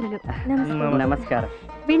శ్రీరామచంద్రులు. నమస్కారం.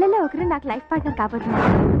 వీళ్ళలో ఒకరు నాకు లైఫ్ పార్ట్నర్ కాబోతున్నారు.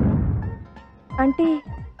 అంటే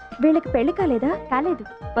వీళ్ళకి పెళ్లి కాలేదా? కాలేదు,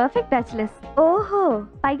 పర్ఫెక్ట్ బ్యాచులర్స్. ఓహో,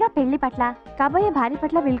 పైగా పెళ్లి పట్ల, కాబోయే భార్య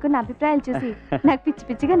పట్ల వీళ్ళకున్న అభిప్రాయాలు చూసి నాకు పిచ్చి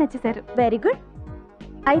పిచ్చిగా నచ్చేశారు. Very good.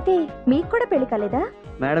 అయితే మీకు కూడా పెళ్లి కాలేదా?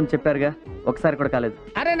 మేడం చెప్పారుగా, ఒకసారి కూడా కాలేదు.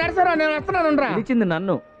 అరే నరసరావు, నేను వస్తున్నాను. పిలిచింది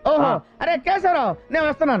నన్ను. ఓహో, అరే కేశవరావు, నేను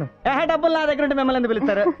వస్తున్నాను. డబ్బులు నా దగ్గర ఉంటే మిమ్మల్ని ఎందుకు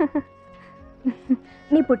పిలుస్తారు?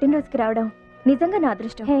 నీ పుట్టినరోజుకి రావడం నిజంగా నా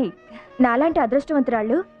అదృష్టం. హే, నాలాంటి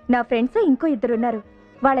అదృష్టవంతురాళ్ళు నా ఫ్రెండ్స్ ఇంకో 2 ఉన్నారు.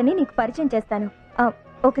 వాళ్ళని నీకు పరిచయం చేస్తాను.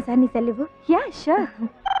 ఒకసారి నీ సెల్ ఇవ్వు. Yeah sure.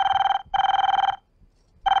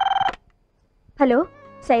 హలో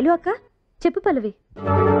శైలు అక్క, చెప్పు పల్లవి.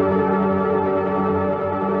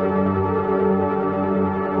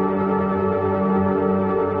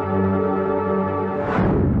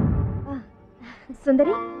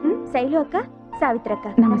 సుందరి, శైలు అక్క, సావిత్రి అక్క.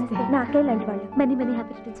 నమస్తే. నా అక్కయ్య లాంటి వాళ్ళు. Many many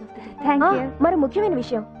happy returns of the day. Thank you. మరో ముఖ్యమైన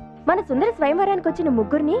విషయం, మన సుందరి స్వయంవరానికి వచ్చిన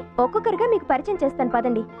ముగ్గురిని ఒక్కొక్కరుగా మీకు పరిచయం చేస్తాను.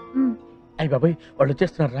 పదండి. అయ్య బాబాయ్, వాళ్ళు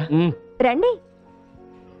వచ్చేస్తున్నారా? రండి.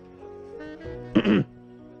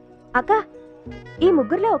 అక్క, ఈ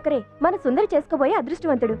ముగ్గురులో ఒకరే మన సుందరి చేసుకోబోయే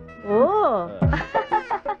అదృష్టవంతుడు. ఓ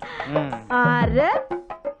అరే,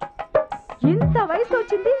 ఇంత వయసు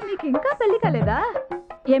వచ్చింది, మీకు ఇంకా పెళ్లి కాలేదా?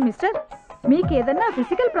 ఏ మిస్టర్, మీకు ఏదన్నా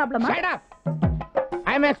ఫిజికల్ ప్రాబ్లమా?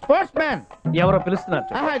 I'm a sports man. ఎవరో పిలుస్తున్నారు.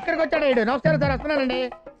 ఇక్కడికి వచ్చాడు ఈడు. నమస్కారం సార్, వస్తున్నానండి.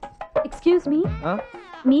 ఎక్స్క్యూజ్ మీ,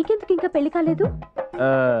 మీకెందుకు ఇంకా పెళ్లి కాలేదు?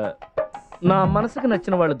 నా మనసుకు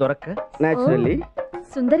నచ్చిన వాళ్ళు దొరక్క. నేచురల్లీ.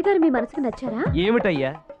 సుందర్ గారు మీ మనసుకు నచ్చారా?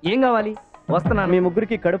 ఏమిటయ్యా, ఏం కావాలి? వస్తున్నాను. మీ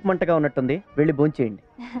ముగ్గురికి కడుపు మంటగా ఉన్నట్టుంది, వెళ్ళి భోంచేయండి.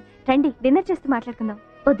 రండి, డిన్నర్ చేస్తూ మాట్లాడుకుందాం.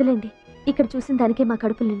 వద్దులేండి, ఇక్కడ చూసిన దానికే మా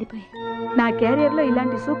కడుపులు నిండిపోయాయి. నా కెరియర్ లో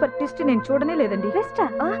ఇలాంటి సూపర్ ట్విస్ట్ నేను చూడనే లేదండి. ట్విస్టా?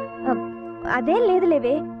 అదేం లేదు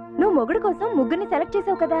లేవే, నువ్వు మొగుడు కోసం ముగ్గురిని సెలెక్ట్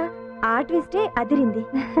చేసావు కదా, ఆ ట్విస్టే అదిరింది.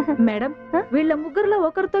 మేడం, వీళ్ళ ముగ్గురులో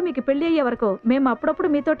ఒకరితో మీకు పెళ్లి అయ్యే వరకు మేము అప్పుడప్పుడు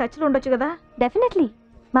మీతో టచ్ లో ఉండొచ్చు కదా? డెఫినెట్లీ.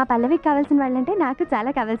 మా పల్లవికి కావాల్సిన వాళ్ళంటే నాకు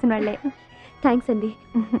చాలా కావాల్సిన వాళ్ళే. థ్యాంక్స్ అండి.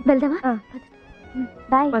 వెళ్దామా?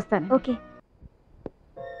 బాయ్. వస్తాను. ఓకే.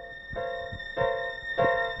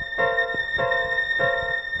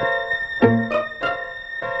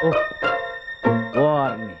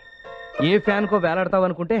 ఏ ఫ్యాన్ కో వేలాడతావు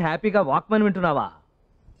అనుకుంటే హ్యాపీగా వాక్మన్ వింటున్నావా?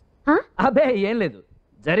 అబే ఏం లేదు,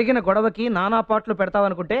 జరిగిన గొడవకి నానా పాటలు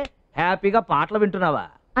పెడతావనుకుంటే హ్యాపీగా పాటలు వింటున్నావా?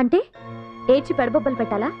 అంటే ఏడ్చి పెడబొబ్బలు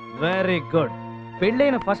పెట్టాలా? Very good.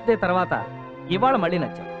 పెళ్ళైన ఫస్ట్ డే తర్వాత ఇవాళ మళ్ళీ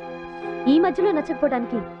నచ్చావు. ఈ మధ్యలో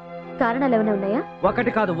నచ్చకపోవడానికి కారణాలు ఏమైనా ఉన్నాయా?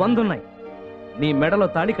 ఒకటి కాదు, 100 ఉన్నాయి. నీ మెడలో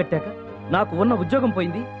తాళి కట్టాక నాకు ఉన్న ఉద్యోగం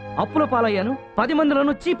పోయింది, అప్పుల పాలయ్యాను, 10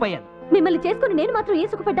 మందిలోనూ చీప్ అయ్యాను. మిమ్మల్ని చేసుకుని నేను మాత్రం ఏ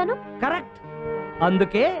సుఖపడ్డాను? కరెక్ట్.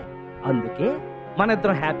 అందుకే మన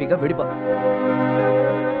ఇద్దరం హ్యాపీగా విడిపోతాం.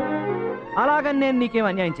 అలాగని నేను నీకేం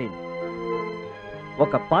అన్యాయం చేయను.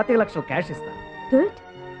 ఒక 25 లక్షలు క్యాష్ ఇస్తాను. గుడ్.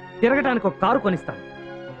 తిరగటానికి ఒక కారు కొనిస్తాను.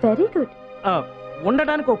 Very good.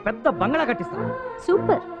 ఉండడానికి ఒక పెద్ద బంగ్లా కట్టిస్తాను.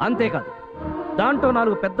 సూపర్. అంతేకాదు, దాంట్లో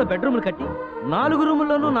 4 పెద్ద బెడ్రూమ్లు కట్టి 4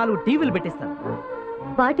 రూముల్లోనూ 4 టీవీలు పెట్టిస్తాను.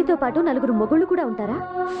 వాటితో పాటు 4 మొగుళ్ళు కూడా ఉంటారా?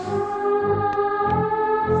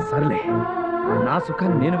 సర్లే, నా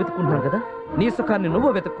సుఖాన్ని నేను వెతుక్కుంటున్నాను కదా, నీ సుఖాన్ని నువ్వు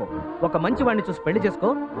వెతుక్కో. ఒక మంచి వాడిని చూసి పెళ్లి చేసుకో,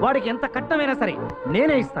 వాడికి ఎంత కట్టమైనా సరే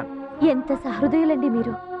నేనే ఇస్తాను. ఎంత సహృదయులండి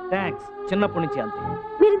మీరు. థ్యాంక్స్. చిన్నప్పటి నుంచి అంతే.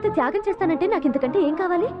 మీరింత త్యాగం చేస్తానంటే నాకు ఇంతకంటే ఏం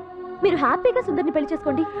కావాలి? మీరు హ్యాపీగా సుందర్ని పెళ్లి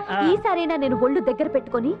చేసుకోండి. ఈసారైనా నేను ఒళ్ళు దగ్గర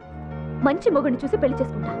పెట్టుకొని మంచి మొగుడిని చూసి పెళ్లి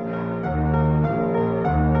చేసుకుంటా.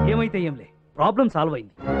 ఏమైతే ఏంలే, ప్రాబ్లం సాల్వ్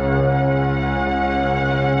అయింది.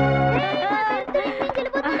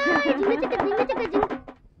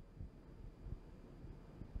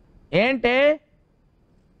 ఏంటే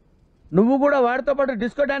నువ్వు కూడా వాడితో పాటు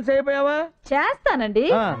డిస్కో డాన్స్ అయిపోయావా? చేస్తానండి.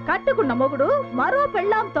 కట్టుకున్న మొగుడు మరో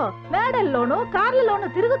పెళ్ళాంతో మేడల్లోనూ కార్లలోనూ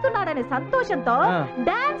తిరుగుతున్నాడనే సంతోషంతో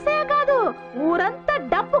డాన్సే కాదు, ఊరంతా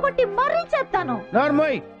డప్పు కొట్టి మరీ చేస్తాను.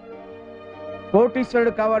 నార్మోయ్,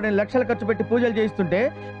 కోటీశ్వరుడు కావాలని లక్షలు ఖర్చు పెట్టి పూజలు చేయిస్తుంటే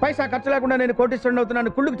పైసా ఖర్చు లేకుండా నేను కోటీశ్వరుడు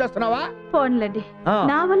అవుతున్నాను కుళ్ళుకు చేస్తున్నావా? పోన్లండి,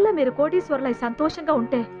 నా వల్ల మీరు కోటీశ్వరులై సంతోషంగా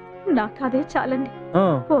ఉంటే నాకు అదే చాలండి.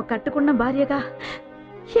 ఓ కట్టుకున్న భార్యగా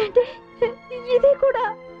ఏంటి ఇది కూడా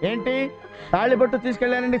ఏంటి తాళిబొట్టు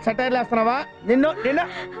తీసుకెళ్ళానండి సెటైర్లు వేస్తున్నావా? నిన్ను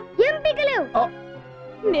ఏం పీకలేవు.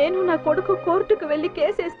 నేను నా కొడుకు కోర్టుకు వెళ్లి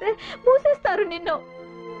కేసేస్తే మూసేస్తారు నిన్ను.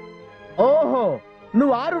 ఓహో,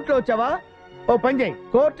 నువ్వు ఆ రూట్లో వచ్చావా? ఓ పని చేయి,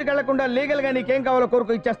 కోర్టుకు వెళ్లకుండా లీగల్ గా నీకేం కావాలో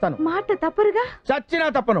కోరుకు ఇచ్చేస్తాను. మాట తప్పరుగా? చచ్చినా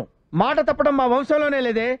తప్పను. మాట తప్పడం మా వంశంలోనే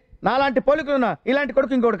లేదే. నాలాంటి పోలికలున్నా ఇలాంటి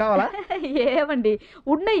కొడుకు ఇంకోటి కావాలా? ఏమండి,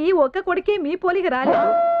 ఉన్న ఈ ఒక్క కొడుకే మీ పోలిక రాలేదు,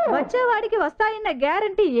 వచ్చేవాడికి వస్తాయన్న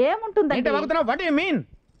గ్యారంటీ ఏముంటుందండి?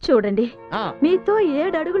 చూడండి, మీతో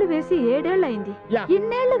 7 అడుగులు వేసి 7 ఏళ్లయింది.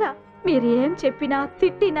 ఇన్నేళ్లుగా మీరు ఏం చెప్పినా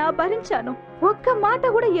తిట్టినా భరించాను. ఒక్క మాట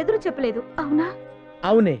కూడా ఎదురు చెప్పలేదు, అవునా?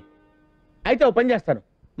 అవునే. అయితే ఓ పని చేస్తాను,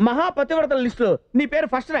 మహాపతివ్రతల లిస్ట్ లో నీ పేరు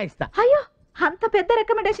ఫస్ట్ రాయిస్తా. అయ్యో, అంత పెద్ద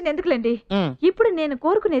రికమెండేషన్ ఎందుకులేండి. ఇప్పుడు నేను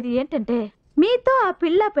కోరుకునేది ఏంటంటే, మీతో ఆ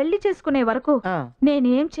పిల్ల పెళ్లి చేసుకునే వరకు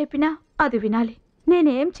నేనేం చెప్పినా అది వినాలి.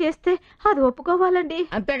 నేనేం చేస్తే అది ఒప్పుకోవాలండి.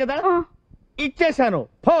 అంతే కదా? ఇచ్చేశాను,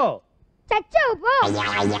 పో. చచ్చావు పో.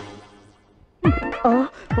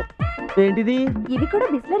 ఏంటిది? ఇవి కూడా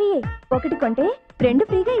బిస్లరీయే. ఒకటి కొంటే 2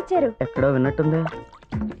 ఫ్రీగా ఇచ్చారు. ఎక్కడో విన్నట్టుంది.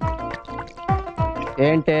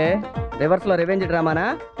 ఏంటే రివర్స్ లో రివెంజ్ డ్రామానా?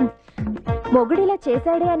 మొగుడిలా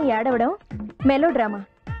చేశాడే అని ఏడవడం మెలో డ్రామా.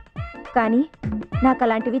 కానీ నాకు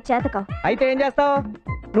అలాంటివి చేతకావు. అయితే ఏం చేస్తావు?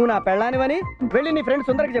 నువ్వు నా పెళ్ళానివని వెళ్ళి నీ ఫ్రెండ్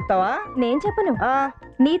సుందరికి చెప్తావా? నేను చెప్పను,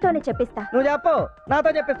 నీతోనే చెప్పిస్తా. నువ్వు చెప్పు,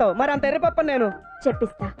 నాతో చెప్పిస్తావు. మరి అంత ఎర్రిపప్పని నేను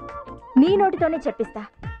చెప్పిస్తా, నీ నోటితోనే చెప్పిస్తా.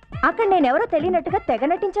 అక్కడ నేనెవరో తెలియనట్టుగా తెగ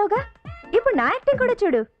నటించావుగా, ఇప్పుడు నా యాక్టింగ్ కూడా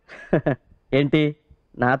చూడు. ఏంటి,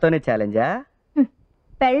 నాతోనే ఛాలెంజా?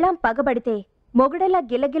 పెళ్ళాం పగబడితే మొగుడెలా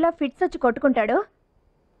గిల్లగిలా ఫిట్స్ వచ్చి కొట్టుకుంటాడో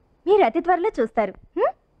మీరు అతి త్వరలో చూస్తారు.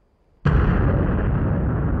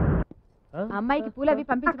 అమ్మాయికి పూలవి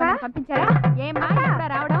పంపించారా? ఏమ్మా ఇంకా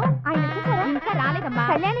రావడం? ఆయన చూసారా? ఇంకా రాలేదమ్మా.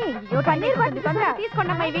 కళ్యాణి, పన్నీర్ బటర్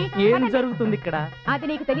తీసుకోండమ్మా. ఇవి ఏం జరుగుతుంది ఇక్కడ? అది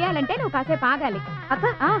నీకు తెలియాలంటే నువ్వు కాసేపు ఆగాలి. అక్క,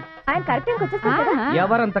 ఆయన కరెక్ట్ టైంకి వచ్చేస్తారు కదా?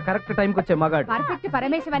 ఎవరంత కరెక్ట్ టైంకి వచ్చే మగాడు? పర్ఫెక్ట్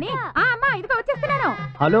పరమేశ్వని. అమ్మా ఇదిగో వచ్చేస్తున్నాను.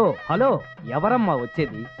 హలో హలో, ఎవరమ్మా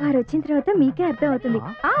వచ్చేది? వారు వచ్చిన తర్వాత మీకే అర్థం అవుతుంది.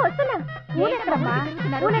 వస్తున్నా.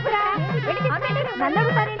 నన్ను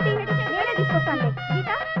అడుగుతారేంటి? నేనే తీసుకొస్తాను. గీత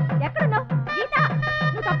ఎక్కడున్నావు? గీత,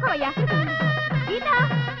 నువ్వు తప్పవయ్యా. గీత,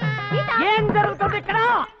 గీత. ఏం జరుగుతుంది ఇక్కడ?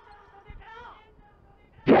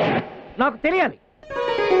 నాకు తెలియాలి.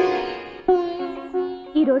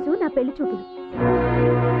 ఈరోజు నా పెళ్లి చూపులు.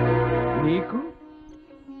 నీకు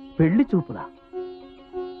పెళ్లి చూపులా?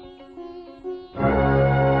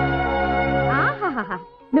 ఆహాహా,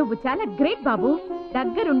 నువ్వు చాలా గ్రేట్ బాబు.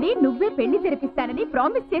 దగ్గరుండి నువ్వే పెళ్లి జరిపిస్తానని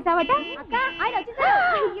ప్రామిస్ చేసావట. అక్క, ఆయన వచ్చేసారు.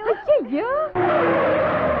 అయ్యో,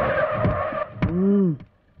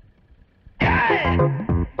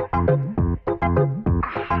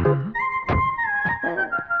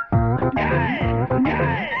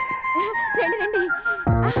 రండి రండి.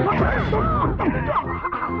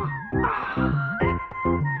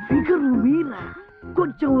 ఫిగరు మీరా?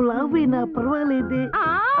 కొంచెం లావైనా పర్వాలేదే.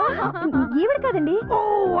 ఈవిడ కాదండి. ఓ,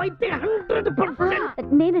 అయితే 100%.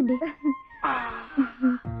 నేనండి.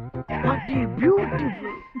 What a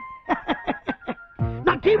beautiful.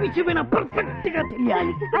 నాకే విషయమైనా పర్ఫెక్ట్ గా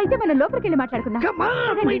తెలియాలి. అయితే మనం లోపలికి వెళ్ళి మాట్లాడుకుందాం. Come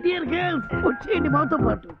on, my dear girls. వచ్చేయండి మాతో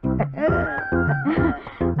పాటు.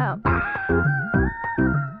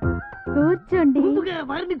 కూర్చోండి. ముందుగా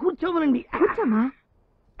వారిని కూర్చోమనండి. కూర్చోమా.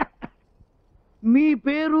 మీ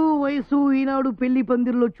పేరు వయసు ఈనాడు పెళ్లి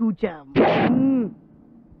పందిరిలో చూచాం.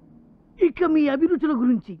 ఇక మీ అభిరుచుల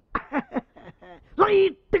గురించి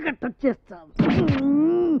లైట్ గా టచ్ చేస్తాం.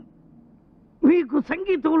 మీకు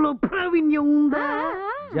సంగీతంలో ప్రావీణ్యం ఉందా?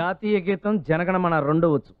 జాతీయ గీతం జనగణమన 2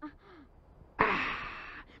 వచ్చు.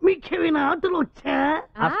 మీకేమైనా ఆటలు వచ్చా?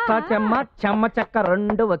 అష్టాచెమ్మ చెమ్మ చెక్క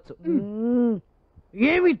 2 వచ్చు.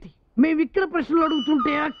 ఏమిటి మేము ఇక్కడ ప్రశ్నలు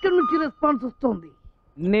అడుగుతుంటే అక్కడి నుంచి రెస్పాన్స్ వస్తుంది.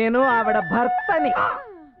 నేను ఆవిడ భర్తని.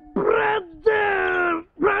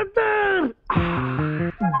 బ్రదర్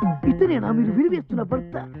ఇతనేనా మీరు విడివేస్తున్న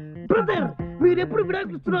భర్త? బ్రదర్ మీరు ఎప్పుడు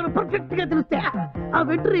విడాకులుస్తున్నారో పర్ఫెక్ట్ గా తెలిస్తే ఆ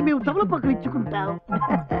వెంటనే మేము తమలపాకులు ఇచ్చుకుంటాం.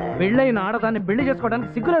 పెళ్ళైన ఆడదాన్ని పెళ్లి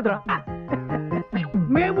చేసుకోవడానికి సిగ్గులేదురా?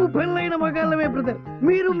 మేము పెళ్ళైన మగాళ్ళమే బ్రదర్.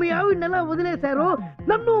 మీరు మీ ఆవిడని ఎలా వదిలేశారో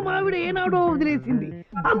నన్ను మా ఆవిడ ఏనాడో వదిలేసింది.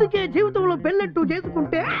 అందుకే జీవితంలో పెళ్ళంటూ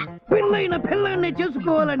చేసుకుంటే పెళ్ళైన పెళ్ళాన్నే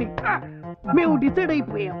చేసుకోవాలని మేము డిసైడ్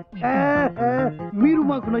అయిపోయాం. మీరు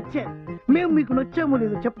మాకు నచ్చారు, మేము మీకు నచ్చామో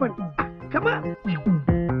లేదో చెప్పండి. కమా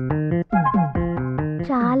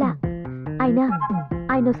చాలా అయినా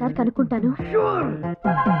ఆయన ఒకసారి కనుక్కుంటాను.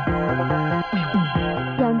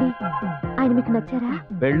 ఏమండి ఆయన మీకు నచ్చారా?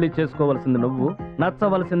 పెళ్లి చేసుకోవలసింది నువ్వు,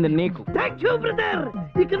 నచ్చవలసింది నీకు. Thank you brother.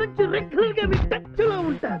 ఇక నుంచి రెగ్యులర్ గా మీ టచ్ లో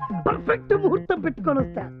ఉంటా. పర్ఫెక్ట్ ముహూర్తం పెట్టుకొని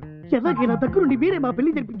వస్తా. ఎలాగైనా దగ్గరుండి మీరే మా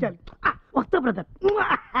పెళ్లి జరిపించాలి. వస్తా బ్రదర్.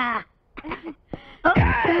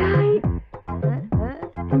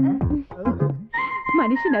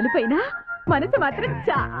 మనిషి నలుపైనా మనసు మాత్రం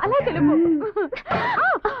చాలా తెలుపు.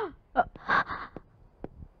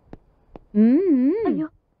 అయ్యో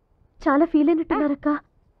చాలా ఫీల్ అయినట్టున్నారక్క.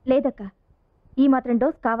 లేదక్క ఈ మాత్రం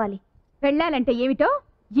డోస్ కావాలి. వెళ్ళాలంటే ఏమిటో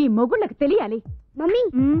ఈ మొగుళ్ళకి తెలియాలి. మమ్మీ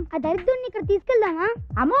ఆ దరిద్రుడిని ఇక్కడ తీసుకెళ్దామా?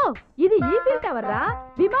 అమ్మో ఇది ఈ ఫీల్ టవర్ రా.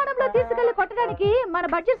 విమానంలో తీసుకెళ్లి కొట్టడానికి మన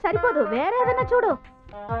బడ్జెట్ సరిపోదు. వేరే ఏదైనా చూడు.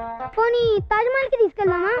 పోనీ తాజ్మహల్ కి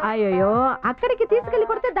తీసుకెళ్దామా? అయ్యో అక్కడికి తీసుకెళ్లి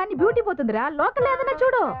కొడితే దాన్ని బ్యూటీ పోతుందిరా. లోకల్ ఏదైనా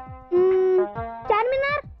చూడు.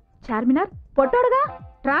 చార్మినార్. చార్మినార్ పొట్టోడుగా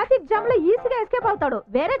ట్రాఫిక్ జామ్ లో ఈజీగా ఎస్కేప్ అవుతాడు.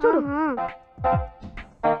 వేరే చూడు.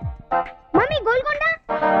 మమ్మీ గోల్కొండ.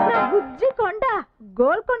 బుజ్జి కొండ.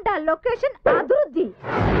 గోల్కొండ లొకేషన్ అభివృద్ధి.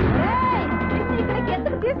 ఇక్కడికి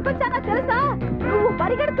ఎందుకు తీసుకొచ్చానో తెలుసా? నువ్వు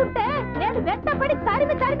పరిగెడుతుంటే నేను వెంటపడి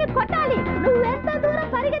తరిమి తరిమి కొట్టాలి. నువ్వు ఎంత దూరం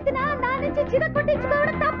పరిగెత్తినా నా నుంచి చిర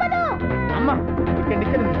కొట్టించుకోవడం తప్పదు. అమ్మా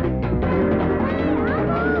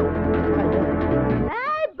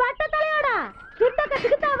బట్ట తలయోడా కిందకి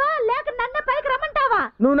దిగుతావా లేక నన్ను పైకి రమ్మంటావా?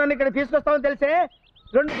 నువ్వు నన్ను ఇక్కడ తీసుకొస్తావని తెలిసే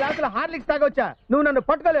 2 గ్లాసుల హార్లిక్స్ తాగొచ్చా. నువ్వు నన్ను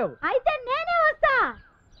పట్టుకోలేవు. అయితే నేనే వస్తా.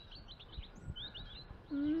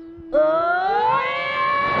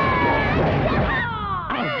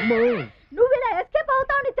 నువ్వు ఇలా ఎస్కేప్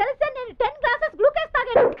అవుతావని తెలిసే నేను 10 గ్లాసెస్ గ్లూకోజ్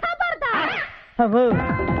తాగాను. ఖబర్దార్.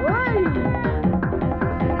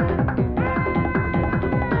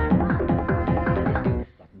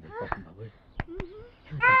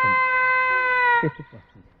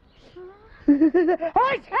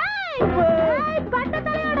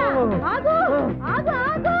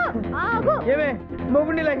 ఏమే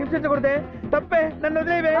మొగుడిని ఇలా హింసించకూడదే. తప్పే, నన్ను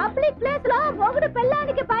వదిలేవే. పబ్లిక్ ప్లేస్ లో మొగుడు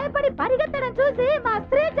పెళ్ళానికి భయపడి పరిగెత్తడం చూసి మా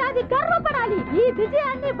స్త్రీ జాతి గర్వపడాలి. ఈ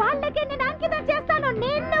విజయాన్ని వాళ్ళకి నేను అంకితం చేస్తాను.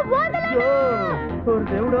 నిన్ను వదలను.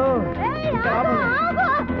 దేవుడు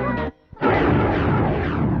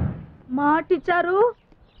మాటిచ్చారు.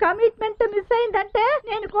 కమిట్మెంట్ మిస్ అయిందంటే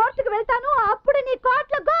నేను కోర్టుకు వెళ్తాను. అప్పుడు నీ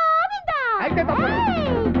కోర్టులో గోవిందా.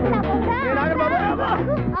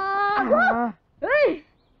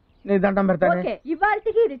 నీ దండం పెడతాను. ఇవాళకి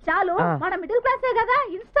ఇది చాలు. మన మిడిల్ క్లాసే కదా.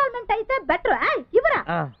 ఇన్స్టాల్మెంట్ అయితే బెటర్. ఇవరా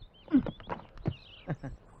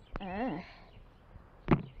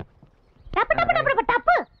టప్ టప్ టప్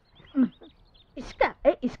టప్. ఇసుక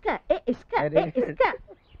ఇసుక ఇసుక ఇసుక.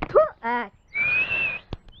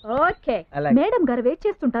 ఓకే మేడం గారు వెయిట్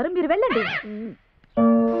చేస్తుంటారు. మీరు వెళ్ళండి.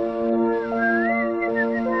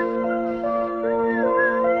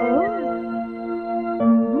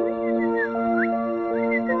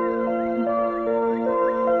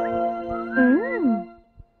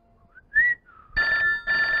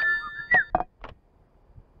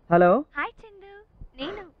 హలో. హాయ్ చందు,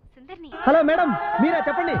 నేను సుందర్ని. హలో మేడం, మీరా?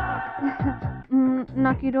 చెప్పండి.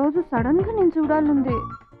 నాకు ఈ రోజు సడన్ గా నేను చూడాలంది.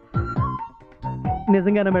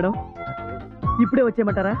 నిజంగానా మేడం? ఇప్పుడే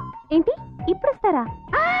వచ్చేయమంటారా? ఏంటి ఇప్పుడు వస్తారా?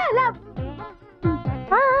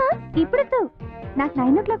 ఇప్పుడు నాకు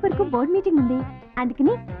 9 o'clock వరకు బోర్డ్ మీటింగ్ ఉంది.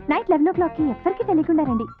 అందుకని నైట్ 11 o'clock కి ఎవరికి తెలియకుండా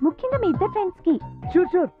రండి. ముఖ్యంగా మీ ఇద్దరు ఫ్రెండ్స్ కి. Sure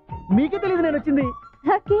sure. మీకే తెలియదు నేను వచ్చింది.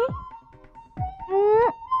 ఓకే.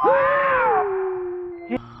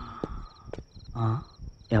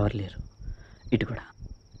 ఎవరు లేరు ఇటు కూడా.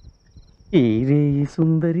 ఈ రేయి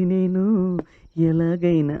సుందరి నేను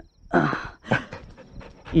ఎలాగైనా,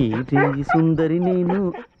 ఈ రేయి సుందరి నేను.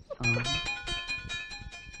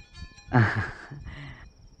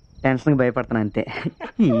 టెన్షన్కి భయపడతాను అంతే.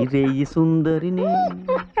 ఈ రేయి సుందరి నేను.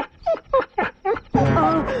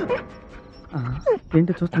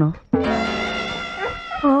 ఏంటి చూస్తున్నావు?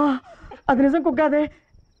 అది నిజం కుక్క అదే.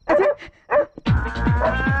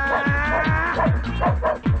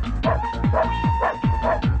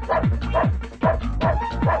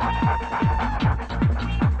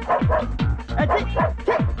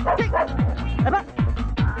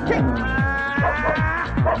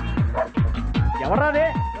 ఎవరాదే?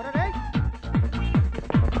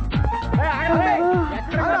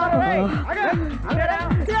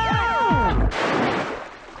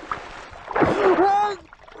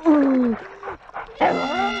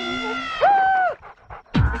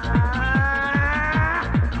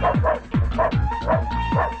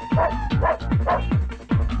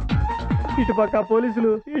 ఇటుపక్క పోలీసులు,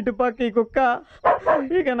 ఇటుపక్క ఈ కుక్క.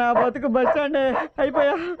 ఇక నా బతుకు బస్ స్టాండే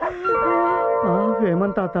అయిపోయా.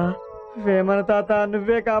 వేమన్ తాత, వేమన తాత,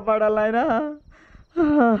 నువ్వే కాపాడాలి నాయనా.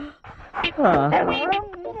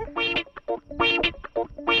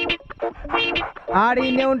 ఆడి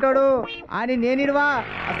ఇన్నే ఉంటాడు. ఆడి నేనిడువా.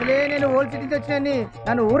 అసలే నేను ఓల్డ్ సిటీ నుంచి వచ్చినాన్ని.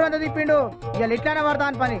 నన్ను ఊరంతా తిప్పిండు. ఇవాళ ఎట్లానే పడతా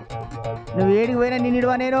అని పని. నువ్వు ఏడికి పోయినా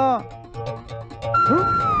నేనిడువా నేను.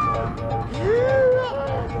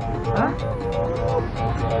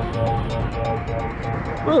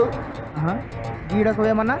 గీడొక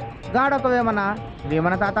వేమన్నా, గాడొక వేమన్నా.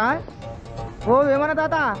 వేమన తాత, ఓ వేమన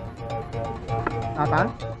తాత. తాత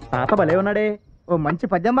తాత భలే ఉన్నాడే. ఓ మంచి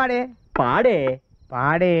పద్యం పాడే. పాడే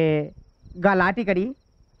పాడే. గా లాటికడి.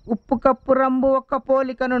 ఉప్పు కప్పు రంబు ఒక్క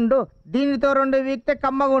పోలిక నుండు, దీనితో రెండు వీక్తే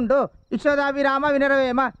కమ్మగుండు, యశోదాభిరామ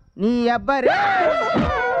వినరవేమ నీ అబ్బరే.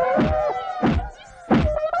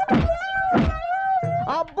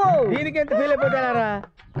 అబ్బో, దీనికి ఎంత ఫీల్ అయిపోతారా?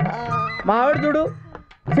 మా ఆవిడ చూడు,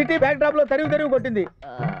 సిటీ బ్యాక్ డ్రాప్ లో తరివి కొట్టింది.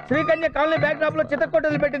 శ్రీకన్య కాలనీ బ్యాక్ డ్రాప్ లో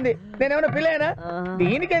చిత్తకొట్టలు పెట్టింది. నేనేమైనా ఫీల్ అయ్యానా?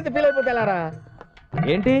 దీనికి ఎంత ఫీల్ అయిపోతారా?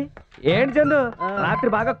 ఏంటి ఏంటి చందు, రాత్రి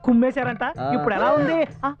బాగా కుమ్మేశారంట. ఇప్పుడు ఎలా ఉంది?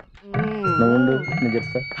 నేను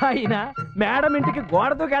చెప్తా. అయినా మేడం ఇంటికి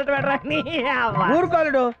గోడ దూకెళ్ళటరా?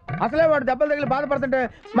 ఊరుకోలేడు. అసలే వాడు దెబ్బలు తగిలి బాధపడుతుంటే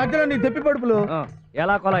మధ్యలో నీ దెప్పి పడుపులు.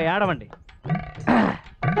 ఎలా కొలా ఏడవండి.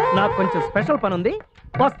 నాకు కొంచెం స్పెషల్ పని ఉంది,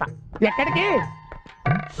 వస్తా. ఎక్కడికి?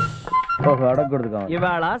 అడగకూడదు.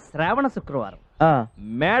 ఇవాళ శ్రావణ శుక్రవారం.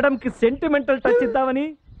 మేడం కి సెంటిమెంటల్ టచ్ ఇద్దామని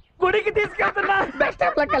గుడికి తీసుకెళ్తున్నా. బెస్ట్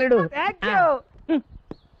ఆఫ్ లక్ అల్లుడు.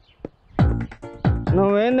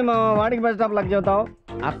 నువ్వేంది మా వాడికి బెస్ట్ ఆఫ్ లక్ చెబుతావు?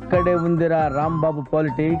 అక్కడే ఉందిరా రాంబాబు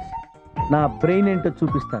పాలిటిక్స్. నా బ్రెయిన్ ఏంటో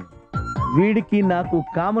చూపిస్తాను. వీడికి నాకు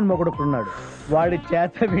కామన్ మొగడుకున్నాడు. వాడి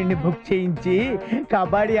చేత వీడిని బుక్ చేయించి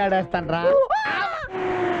కబడ్డీ ఆడేస్తాను రా.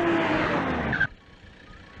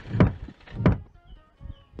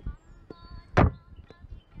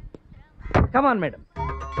 Come on madam.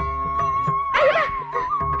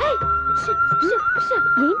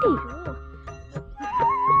 ఏంటి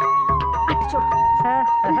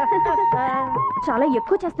చాలా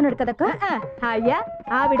ఎక్కువ చేస్తున్నాడు కదక్క. అయ్యా,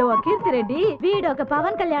 ఆవిడ ఒక కీర్తిరెడ్డి, వీడొక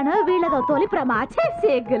పవన్ కళ్యాణ్, వీళ్ళదో తొలి ప్రమాచే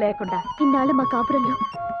సిగ్గు లేకుండా. ఇన్నాళ్ళు మా కాపురంలో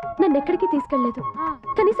నన్ను ఎక్కడికి తీసుకెళ్లేదు.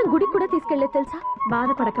 కనీసం గుడికి కూడా తీసుకెళ్లేదు తెలుసా.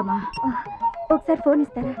 బాధపడకమా. ఒకసారి ఫోన్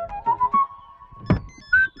ఇస్తారా?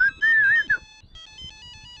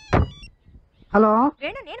 హలో,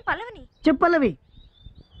 నేను పల్లవిని. చెప్పల్లవి.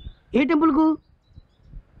 ఏ టెంపుల్ కు?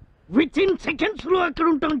 విత్ ఇన్ సెకండ్స్ లో అక్కడ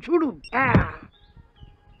ఉంటాం చూడు.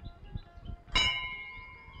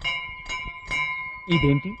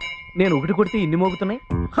 ఇదేంటి, నేను ఒకటి కొడితే ఇన్ని మోగుతున్నాయి?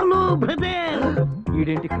 Hello brother.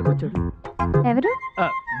 ఈడేంటి ఇక్కడికి వచ్చాడు? ఎవరు?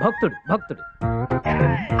 భక్తుడు భక్తుడు.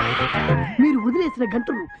 మీరు వదిలేసిన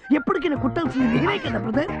గంటలు ఎప్పటికైనా కుట్టాల్సింది నేనే కదా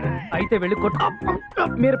బ్రదర్. అయితే వెళ్ళి కొట్టు.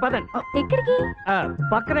 మీరు పదండి. ఎక్కడికి?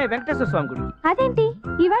 పక్కనే వెంకటేశ్వర స్వామి గుడి. అదేంటి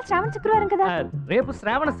ఇవాళ శ్రావణ శుక్రవారం కదా? రేపు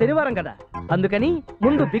శ్రావణ శనివారం కదా, అందుకని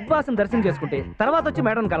ముందు బిగ్ బాస్ దర్శనం చేసుకుంటే తర్వాత వచ్చి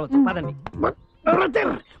మేడం కలవచ్చు. పదండి.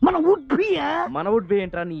 మన వుడ్ బియా? మన వుడ్ బి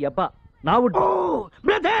ఏంట్రా నీ అబ్బా? నా వుడ్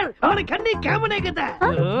బ్రదర్, మనకన్నీ కామనే కదా.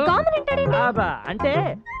 అంటే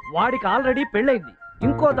వాడికి ఆల్రెడీ పెళ్ళైంది,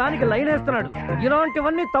 ఇంకో దానికి లైన్ వేస్తున్నాడు.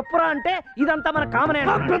 ఇలాంటివన్నీ తప్పురా అంటే ఇదంతా మన కామనే.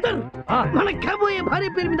 మన కాబోయే భార్య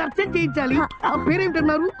పేరు మీద అర్థం చేయించాలి. ఆ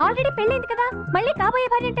పేరేంటున్నారు? ఆల్రెడీ పెళ్ళైంది కదా, మళ్ళీ కాబోయే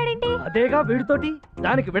భార్య అంటాడేంటి? అదేగా వీడితోటి.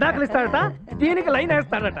 దానికి విడాకులు ఇస్తాడట, దీనికి లైన్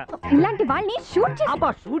వేస్తాడట. ఇలాంటి వాళ్ళని షూట్ చేసి అబ్బా,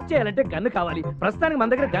 షూట్ చేయాలంటే గన్ను కావాలి. ప్రస్తుతానికి మన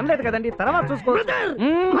దగ్గర గన్ లేదు కదండి, తర్వాత చూసుకోవచ్చు.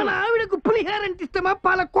 మన ఆవిడకు పులిహార అంటే ఇష్టమా,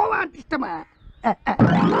 పాలకోవా అంటే ఇష్టమా?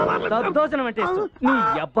 దద్దోజనం అంటే ఇష్టం. నీ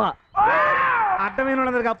అబ్బా, అడ్డమైన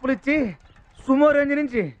వాళ్ళందరికి అప్పులు ఇచ్చి సుమో రేంజ్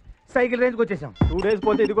నుంచి సైకిల్ రేంజ్కి వచ్చేసాం. 2 days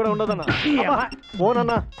పోతే ఇది కూడా ఉండదన్నా. ఫోన్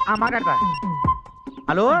అన్నా. మాట్లాడతా.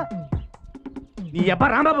 హలో, నీ అబ్బా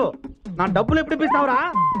రాంబాబు, నా డబ్బులు ఎప్పుడు ఇప్పిస్తావురా?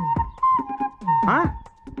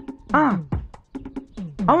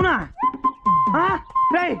 అవునా?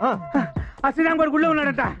 ఆ శ్రీరామ్ గారు గుళ్ళో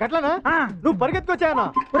ఉన్నాడట. గట్లనా? నువ్వు పరిగెత్తుకొచ్చాయన్నా.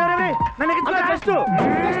 నన్ను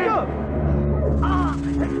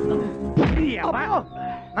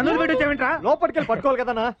నన్ను పెట్టొచ్చావేంట్రా? లోపలికి వెళ్ళి పట్టుకోవాలి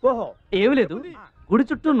కదన్నా. ఓహో, ఏమి లేదు, గుడి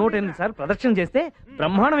చుట్టూ 108 సార్లు ప్రదక్షిణ చేస్తే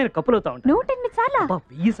బ్రహ్మాండమైన కప్పులు అవుతా ఉంటాయి. 108 సార్లా?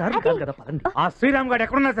 1000 సార్లు కాదు కదా, పదండి. ఆ శ్రీరామ్ గారు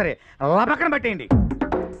ఎక్కడున్నా సరే పక్కన పట్టేయండి.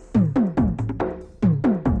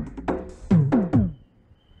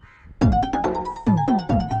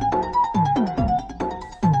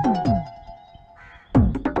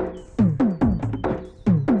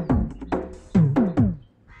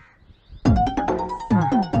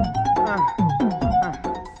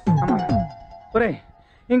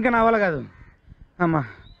 ఇంకా నా వల్ల కాదు అమ్మా.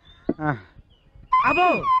 అబ్బో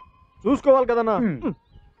చూసుకోవాలి కదన్నా.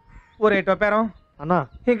 ఒరే టొప్పారం అన్నా,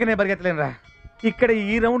 ఇంక నేను పరిగెత్తలేనురా. ఇక్కడ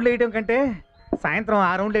ఈ రౌండ్లు వేయడం కంటే సాయంత్రం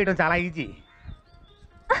ఆ రౌండ్లు వేయడం చాలా ఈజీ.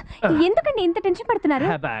 ఎందుకండి ఇంత టెన్షన్ పడుతున్నారు?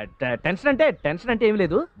 టెన్షన్ అంటే ఏమి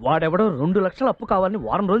లేదు, వాడెవడో 2 లక్షల అప్పు కావాలని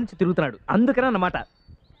వారం రోజుల నుంచి తిరుగుతున్నాడు, అందుకనే అన్నమాట.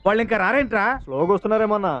 వాళ్ళు ఇంకా రారేంట్రా? స్లోగా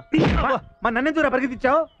వస్తున్నారేమన్నా. మరి నన్ను దూరా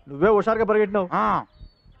పరిగెత్తిచ్చావు? నువ్వే హుషారుగా పరిగెట్టినావు.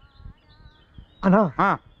 అన్నా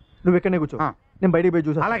నువ్వు ఎక్కడనే కూర్చో, నేను బయటికి పోయి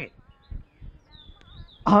చూసా. అలాగే.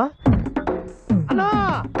 అన్నా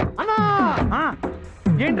అన్నా,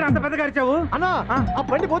 ఏంట్రా అంత పెద్దగా అరిచావు? అన్నా ఆ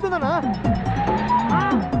బండి పోతుందన్నా.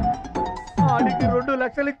 వాడికి 2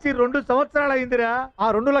 లక్షలు ఇచ్చి 2 సంవత్సరాలు అయిందిరా. ఆ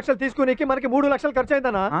 2 లక్షలు తీసుకునేకి మనకి 3 లక్షలు ఖర్చు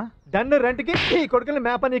అయిందన్నా. దాన్ని రెంట్కి ఈ కొడుకుని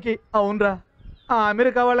మేపనీకి. అవునరా, ఆ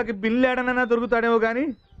అమెరికా వాళ్ళకి బిల్లు ఏడనైనా దొరుకుతాడేమో గాని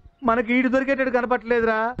మనకి ఈడు దొరికేటట్టు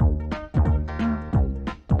కనపట్లేదురా.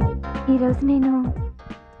 ఈ రోజు నేను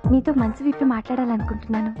మీతో మనసు విప్పి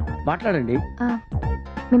మాట్లాడాలనుకుంటున్నాను. మాట్లాడండి.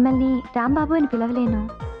 మిమ్మల్ని రాంబాబు అని పిలవలేను.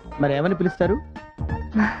 మరి ఏమని పిలుస్తారు?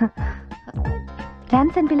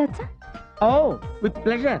 రామ్స్ అని పిలవచ్చా? ఓ, విత్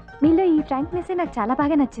ప్లెజర్. మీలో ఈ ఫ్రాంక్నెస్ నాకు చాలా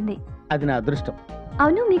బాగా నచ్చింది. అది నా అదృష్టం.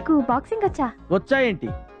 అవును, మీకు బాక్సింగ్ వచ్చా? వచ్చాయేంటి?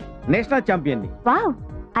 నేషనల్ ఛాంపియన్ ని. వావ్,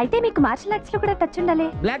 అయితే మీకు మార్షల్ ఆర్ట్స్ లో కూడా టచ్ ఉండాలి.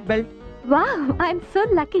 Black belt. Wow, I'm so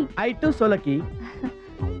lucky. I to so lucky.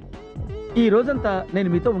 ఈ రోజంతా నేను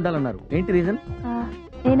మీతో ఉండాలన్నారు, ఏంటి రీజన్?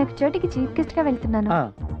 నేను ఒక చోటికి చీఫ్ గెస్ట్ గా వెళ్తున్నాను.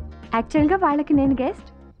 యాక్చువల్ గా వాళ్ళకి నేను గెస్ట్,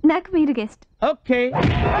 నాకు మీరు guest. Okay.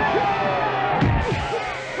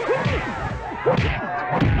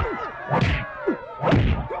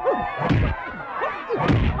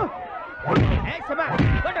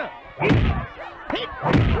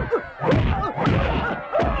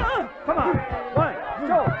 Come on. 1,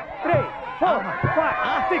 2, 3, 4, 5,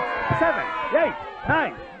 6, 7, 8,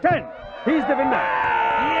 9, 10. He's the winner.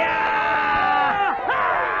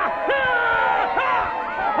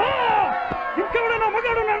 ఇంకెవడన్నా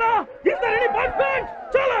మగాడున్నాడా? Is there any participant?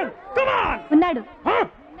 Challenge. Come on. ఉన్నాడు.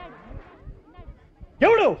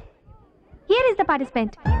 ఎవడు? Here is the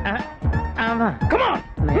participant. Come on.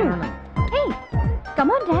 Hey,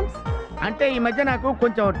 come on Rams. అంటే ఈ మధ్య నాకు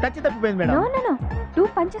కొంచెం టచ్ తప్పిపోయింది madam. No, no, no. 2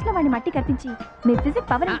 punches లో వాడిని మట్టి కప్పించి మీ ఫిజిక్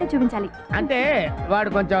పవర్ అంటే చూపించాలి. అంటే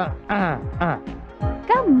వాడు కొంచెం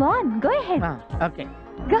Come on, go ahead. Okay.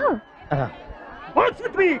 Go. Watch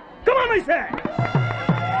with me. Come on, I say.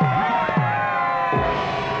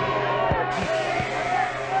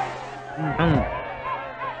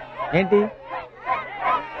 ఏంటి?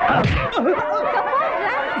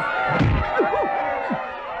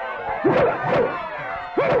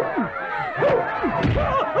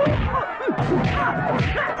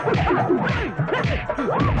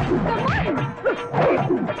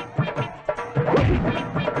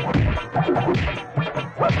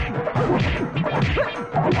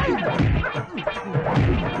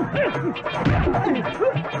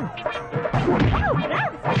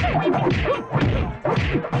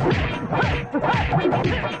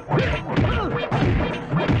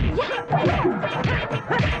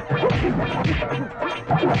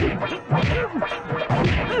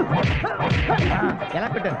 ఎలా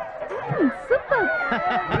పెట్టాను? సూపర్.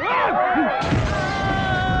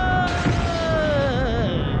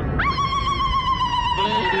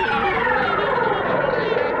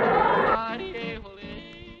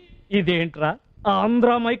 ఇదేంట్రా,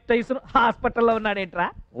 ఆంధ్ర మైక్ టైసన్ హాస్పిటల్లో ఉన్నాడేంట్రా?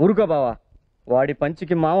 ఊరుకో బావా, వాడి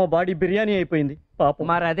పంచికి మామ బాడీ బిర్యానీ అయిపోయింది పాపం.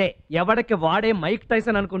 మరి అదే, ఎవడికి వాడే మైక్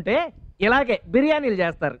టైసన్ అనుకుంటే ఇలాగే బిర్యానీలు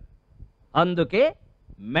చేస్తారు. అందుకే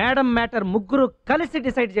మేడం మ్యాటర్ ముగ్గురు కలిసి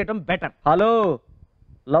డిసైడ్ చేయడం బెటర్. హలో,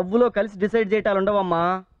 లవ్ లో కలిసి డిసైడ్ చేయటాలు ఉండవమ్మా.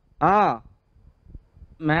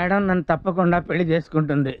 మేడం నన్ను తప్పకుండా పెళ్లి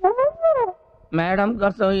చేసుకుంటుంది. మేడం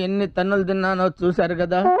కోసం ఎన్ని తన్నులు తిన్నానో చూశారు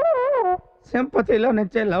కదా. సింపతిలో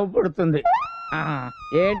నుంచే లవ్ పుడుతుంది.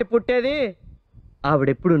 ఏంటి పుట్టేది?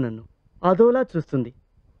 ఆవిడెప్పుడు నన్ను అదోలా చూస్తుంది.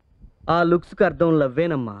 ఆ లుక్స్ కు అర్థం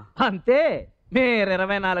లవ్వేనమ్మా. అంతే, మీరు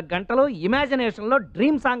 24 గంటలు ఇమాజినేషన్ లో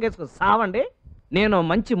డ్రీమ్ సాంగ్ వేసుకు సావండి. నేను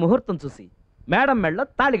మంచి ముహూర్తం చూసి మేడం మెడలో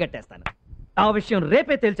తాళి కట్టేస్తాను. ఆ విషయం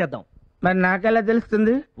రేపే తేల్చేద్దాం. మరి నాకెలా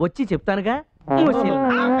తెలుస్తుంది? వచ్చి చెప్తానుగా.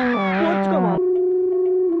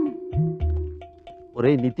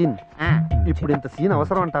 ఒరే నితిన్, ఇప్పుడు ఇంత సీన్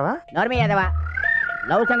అవసరం అంటావా? నోర్మి యాదవా,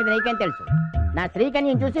 లవ్ సంగతి నీకేం తెలుసు? నా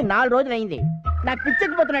శ్రీకన్యం చూసి 4 రోజులు అయింది. నాకు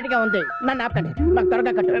పిచ్చెక్కిపోతున్నట్టుగా ఉంది. నన్ను ఆపకండి, నాకు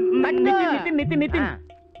త్వరగా కట్టు.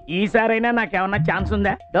 ఈసారైనా నాకేమన్నా ఛాన్స్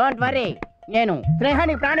ఉందా? డోంట్ వరీ, నేను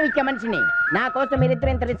స్నేహానికి ప్రాణం ఇచ్చే మనిషిని. నా కోసం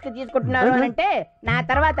మీరిద్దరు ఇంత రిస్క్ తీసుకుంటున్నారు అని అంటే నా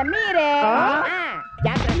తర్వాత మీరే.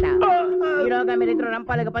 జాగ్రత్త, ఈరోగా మీరిద్దరు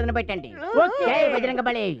రంపాలకు పదును పెట్టండి. జై బజరంగ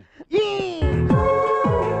బలి.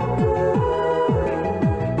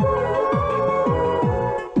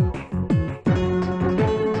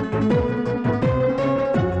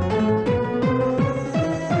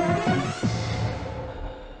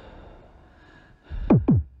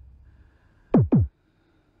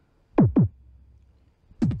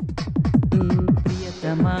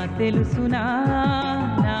 తెలుసునా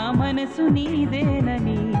నా మనసు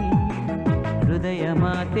నీదేనని,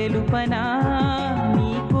 హృదయమా తెలుపనా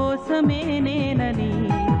నీ కోసమే నేనని,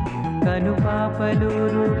 కనుపాపలు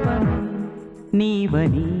రూపం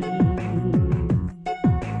నీవని,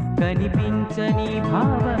 కనిపించని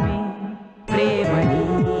భావమే ప్రేమని.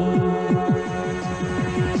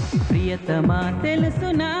 ప్రియతమా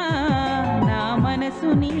తెలుసునా నా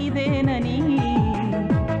మనసు నీదేనని,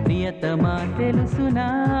 ప్రియతమా తెలుసునా.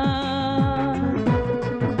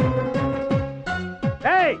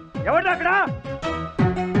 ఎవరు అక్కడ?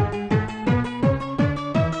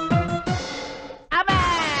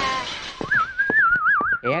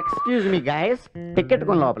 ఎక్స్క్యూజ్ మీ గైస్, టికెట్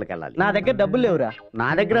కొని లోపలికి వెళ్ళాలి. నా దగ్గర డబ్బులు లేవురా. నా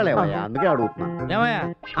దగ్గర లేవయ్యా, అందుకే అడుగుతున్నా. ఏమయ్యా,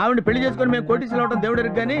 ఆవిడ పెళ్లి చేసుకుని మేము కోటీసులు అవడం దేవుడు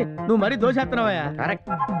ఎరుగు కానీ నువ్వు మరీ దోషేస్తున్నావయ్యా.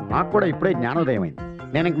 కరెక్ట్, నాకు కూడా ఇప్పుడే జ్ఞానోదయం అయింది.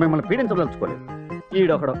 నేను ఇంక మిమ్మల్ని పీడించదలుచుకోలేదు.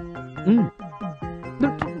 ఈడొకడు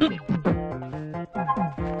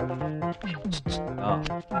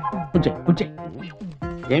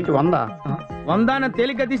ఏంటి 100? 100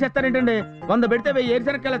 తేలిక తీసేస్తారేంటండి? 100 పెడితే 1000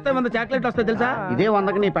 ఏరుశనక్కాయలు వస్తాయి, 100 చాక్లెట్ వస్తాయి తెలుసా? ఇదే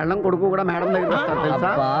 100కి నీ పెళ్ళం కొడుకు కూడా మేడం దగ్గర వస్తారు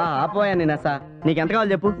తెలుసా? ఆపోయా నేను అసా. నీకెంత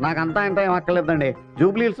కావాలి చెప్పు. నాకంతా ఇంత ఏం అక్కర్లేదండి.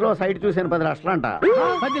 జూబ్లీస్ లో సైట్ చూసాను 10 లక్షలు అంట.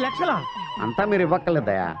 10 లక్షలా? అంతా మీరు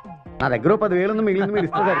ఇవ్వక్కర్లేదయా. నా దగ్గర 10,000 ఉంది, మిగిలింది మీరు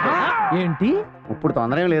ఇస్తే సరిపోతుంది. ఏంటి ఇప్పుడు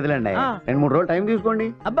తొందర ఏం లేదులేండి, 2-3 రోజులు టైం తీసుకోండి.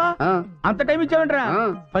 అబ్బా, అంత టైం ఇచ్చావంటరా?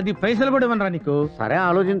 10 పైసలు కూడా ఇవ్వనరా నీకు? సరే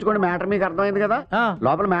ఆలోచించుకోండి, మ్యాటర్ మీకు అర్థమైంది కదా.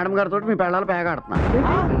 లోపల మేడం గారితో మీ పెళ్ళాలు పేక ఆడుతున్నా.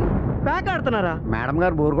 ప్యాక్ ఆడుతున్నారా? మేడం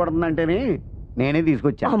గారు బోర్ కొడుతుందంటేనే నేనే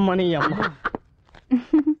తీసుకొచ్చా. అమ్మని అమ్మ.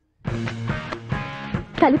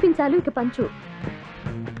 కల్పించాలు ఇక పంచు.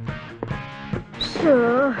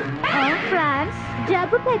 ఫ్రాన్స్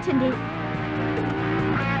జబ్బు పేర్చండి.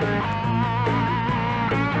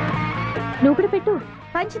 నువ్వు కూడా పెట్టు.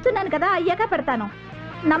 పంచుతున్నాను కదా, అయ్యాక పెడతాను.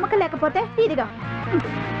 నమ్మకం లేకపోతే ఇదిగా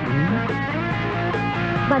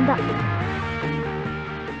 100.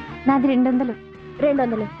 నాది 200.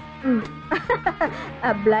 200.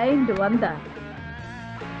 బ్లైండ్ 100.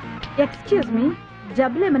 ఎక్స్క్యూజ్ మీ,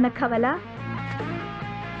 జబ్బులు ఏమన్నా కావాలా?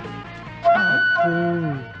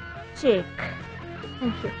 Check.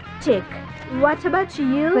 Check. What about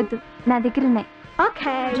you? వద్దు, నా దగ్గర ఉన్నాయి.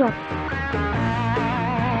 ఓకే.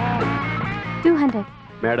 200.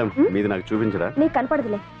 మేడం మీది నాకు చూపించరా? నీకు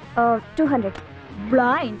కనపడదులే. 200.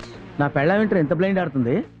 బ్లైండ్. నా పెళ్ళ వింటర్ ఎంత బ్లైండ్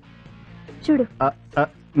ఆడుతుంది చూడు.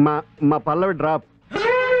 మా పల్లవి డ్రాప్.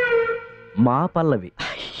 మా పల్లవి.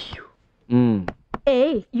 ఏ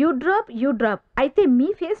యూ డ్రాప్ అయితే మీ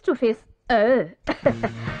face to face.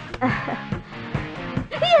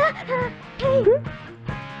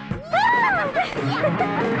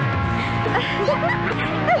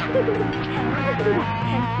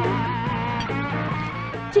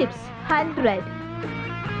 Chips 100.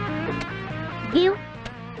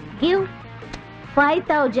 Give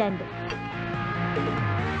 5000.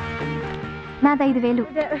 నాది 5000.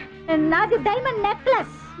 నాది డైమండ్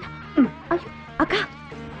నెక్లెస్. అక్క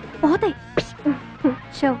పోతాయి.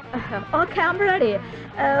 Show. Okay, I'm ready.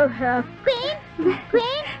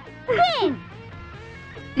 Queen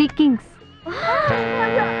 3 kings.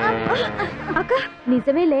 అక్క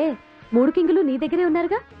నిజమేలే, 3 కింగులు నీ దగ్గరే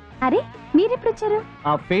ఉన్నారుగా. అరే మీరెప్పుడు వచ్చారు?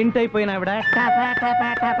 ఆ పెయింట్ అయిపోయిన ఆవిడ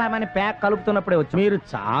అని ప్యాక్ కలుపుతున్నప్పుడే వచ్చి. మీరు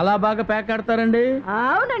చాలా బాగా ప్యాక్ ఆడతారండి.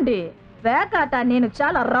 అవునండి, ప్యాక్ ఆట నేను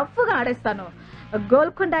చాలా రఫ్ గా ఆడేస్తాను.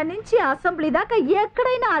 గోల్కొండ నుంచి అసెంబ్లీ దాకా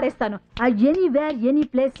ఎక్కడైనా ఆడేస్తాను. Anywhere, any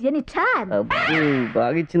place, any time.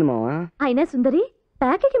 బాగా ఇచ్చింది మావా. అయినా సుందరి,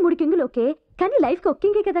 ప్యాక్కి 3 కింగులు ఓకే, కానీ లైఫ్ కి ఒక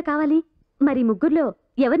కింగే కదా కావాలి. మరి ముగ్గురులో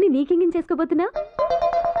ఎవరిని నీ కింగిని చేసుకోబోతున్నా?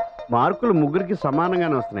 మార్కులు ముగ్గురికి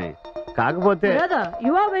సమానంగానే వస్తున్నాయి. కాకపోతే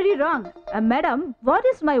you are very wrong madam. What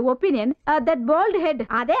is my opinion? That bald head,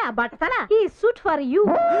 అదే ఆ బట్టతల, హి సూట్ ఫర్ యు.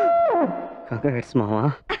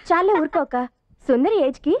 చాలా ఊరుకోక. సుందరి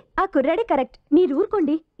ఏజ్ కి ఆ కుర్రాడే కరెక్ట్. మీరు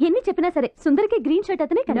ఊరుకోండి. ఎన్ని చెప్పినా సరే సుందరికి గ్రీన్ షర్ట్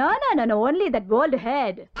అతనే correct. No only that bald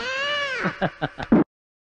head.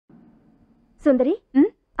 సుందరి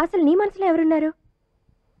అసలు నీ మనసులో ఎవరున్నారు?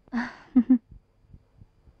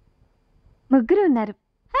 ముగ్గురు ఉన్నారు.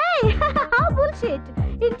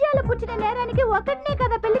 ఇండియాలో పుట్టిన నేరానికి ఒకటినే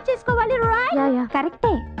కదా పెళ్లి చేసుకోవాలి.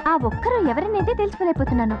 కరెక్టే. ఆ ఒక్కరు ఎవరినైతే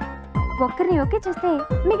తెలుసుకోలేకపోతున్నాను. ఒక్కరిని ఓకే చేస్తే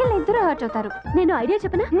మిగిలిన ఇద్దరు హర్ట్ అవుతారు. నేను ఐడియా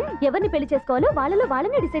చెప్పనా? ఎవరిని పెళ్లి చేసుకోవాలో వాళ్ళలో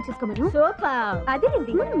వాళ్ళని డిసైడ్ చేసుకోమను. అది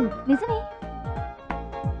నిజమే.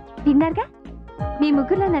 విన్నారుగా? మీ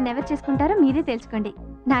ముగ్గురులో నన్ను ఎవరు చేసుకుంటారో మీరే తెలుసుకోండి.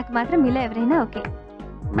 నాకు మాత్రం మీలో ఎవరైనా ఓకే.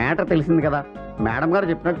 మ్యాటర్ తెలిసింది కదా, మేడం గారు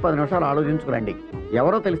చెప్పినట్టు 10 నిమిషాలు ఆలోచించుకురండి.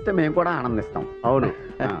 ఎవరో తెలిస్తే మేము కూడా ఆనందిస్తాం. అవును,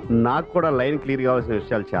 నాకు కూడా లైన్ క్లియర్ కావాల్సిన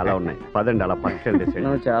విషయాలు చాలా ఉన్నాయి. పదండి అలా పక్కన.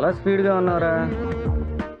 నువ్వు చాలా స్పీడ్ గా ఉన్నావురా.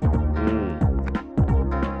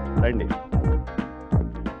 రండి,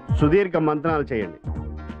 సుదీర్ఘ మంత్రాలు చేయండి,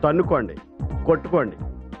 తన్నుకోండి, కొట్టుకోండి,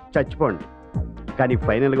 చచ్చిపోండి, కానీ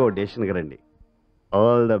ఫైనల్గా ఓ డెసిషన్కి రండి.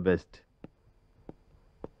 All the best.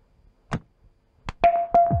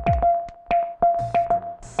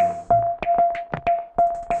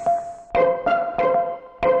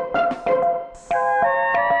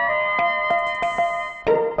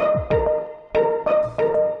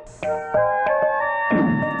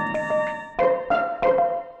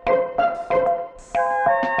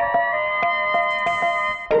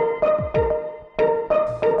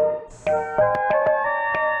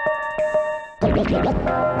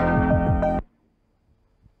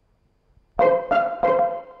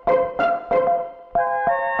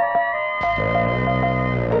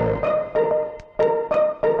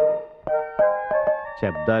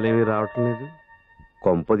 శబ్దాలేమీ రావటం లేదు.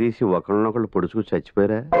 కొంపదీసి ఒకళ్ళనొకళ్ళు పొడుచుకు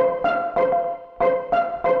చచ్చిపోయారా?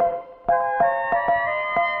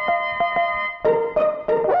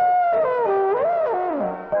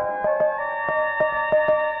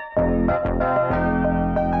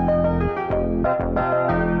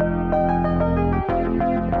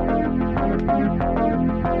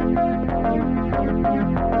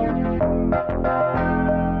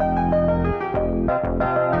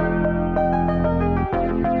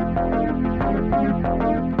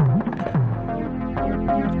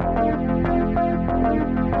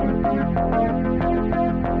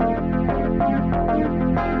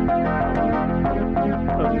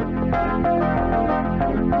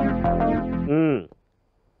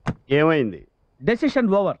 ఏమైంది? Decision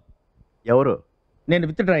over. ఎవరు? నేను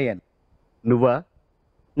విత్డ్రా అయ్యాను. నువ్వా?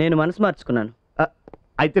 నేను మనసు మార్చుకున్నాను.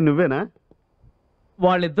 అయితే నువ్వేనా?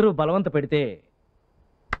 వాళ్ళిద్దరూ బలవంత పెడితే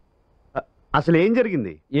అసలు ఏం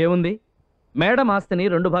జరిగింది? ఏముంది, మేడం ఆస్తిని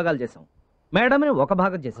 2 భాగాలు చేశాం. మేడంని 1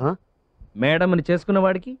 భాగం చేశాం. మేడంని చేసుకున్న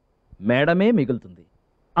వాడికి మేడమే మిగులుతుంది.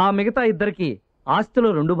 ఆ మిగతా ఇద్దరికి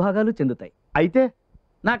ఆస్తిలో 2 భాగాలు చెందుతాయి. అయితే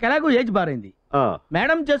నాకు ఎలాగో ఏజ్ బారైంది.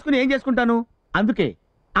 మేడం చేసుకుని ఏం చేసుకుంటాను? అందుకే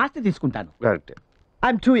ఆస్తి తీసుకుంటాను.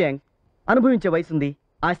 I'm two young. అనుభవించే వయసు ఉంది,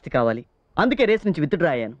 ఆస్తి కావాలి. అందుకే రేస్ నుంచి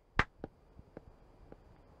విత్డ్రా అయ్యాను.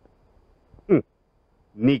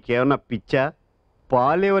 నీకేమన్నా పిచ్చా?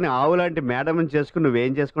 పాలేవని ఆవులాంటి మేడం చేసుకుని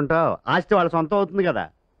నువ్వేం చేసుకుంటావు? ఆస్తి వాళ్ళ సొంతం అవుతుంది కదా.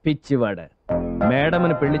 పిచ్చివాడ,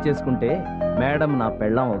 మేడంని పెళ్లి చేసుకుంటే మేడం నా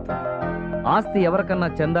పెళ్ళాం అవుతుంది. ఆస్తి ఎవరికన్నా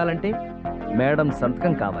చెందాలంటే మేడం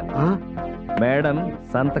సంతకం కావాలి. మేడం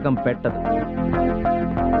సంతకం పెట్టదు.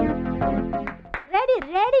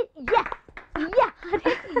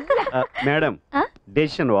 Madam,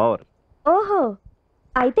 decision over. ఓహో,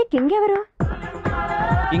 అయితే కింగ్ ఎవరు?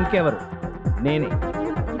 ఇంకెవరు? నేనే.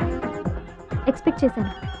 ఎక్స్పెక్ట్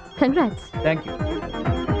చేశాను. Congrats. Thank you.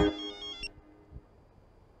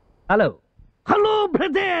 Hello. Hello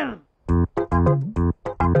brother.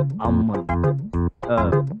 అమ్మ,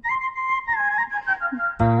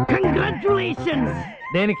 కంగ్రాచులేషన్స్.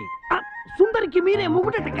 దేనికి? సుందరికి మీరే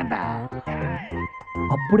ముగుటట కదా.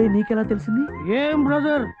 అప్పుడే నీకెలా తెలిసింది? ఏం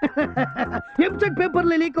బ్రదర్, వెబ్సైట్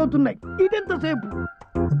పేపర్లు లీక్ అవుతున్నాయి. ఇదెంతసేపు?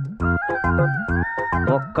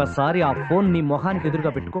 ఒక్కసారి ఆ ఫోన్ నీ మొహానికి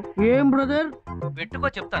ఎదురుగా పెట్టుకో. ఏం బ్రదర్? పెట్టుకో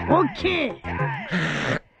చెప్తాను. ఓకే.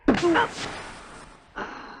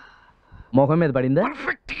 మొహం మీద పడిందా?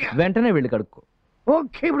 వెంటనే వెళ్ళి కడుక్కో.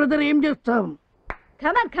 ఓకే బ్రదర్, ఏం చేస్తాం?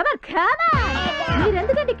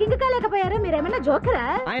 మీరెందుకంటే కింగ్ కాలేకపోయారు? మీరేమన్నా జోకరా?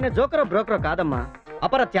 ఆయన జోకరో బ్రోకరో కాదమ్మా,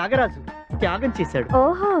 అపర త్యాగరాజు. త్యాగం చేశాడు.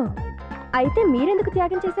 ఓహో, అయితే మీరెందుకు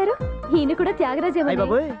త్యాగం చేశారు? ఈయన కూడా త్యాగరాజే.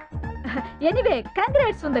 ఎనీవే,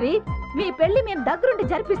 కంగ్రాట్స్ సుందరి. మీ పెళ్లి మేము దగ్గరుండి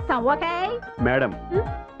జరిపిస్తాం. ఓకే మేడం,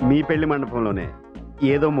 మీ పెళ్లి మండపంలోనే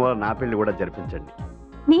ఏదో మూల నా పెళ్లి కూడా జరిపించండి.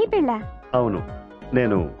 నీ పెళ్ళా? అవును,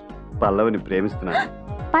 నేను పల్లవిని ప్రేమిస్తున్నాను.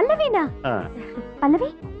 పల్లవినా?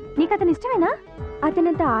 పల్లవి, నీకు అతను ఇష్టమేనా?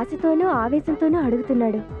 అతనంత ఆశతోనూ ఆవేశంతోనూ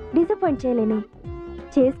అడుగుతున్నాడు. డిసప్పాయింట్ చేయలేని.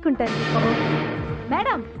 చేసుకుంటాను.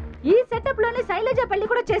 మేడం, ఈ సెటప్ లోనే శైలజ పెళ్లి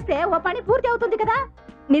కూడా చేస్తే ఓ పని పూర్తి అవుతుంది కదా.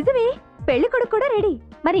 నిజమే, పెళ్లి కొడుకు కూడా రెడీ.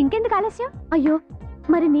 మరి ఇంకెందుకు ఆలస్యం? అయ్యో,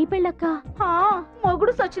 మరి నీ పెళ్ళక్క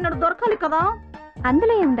మొగుడు సచ్చినడు దొరకాలి కదా.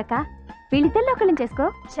 అందులో ఏముందక్క, వీళ్ళిద్దరిలో ఒకళ్ళని చేసుకో.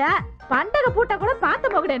 చా, పండగ పూట కూడా పాత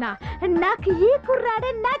మొగుడేనా? నాకు ఈ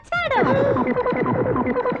కుర్రాడే నచ్చాడు.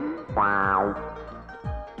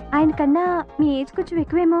 ఆయన కన్నా మీ ఏజ్ కొంచెం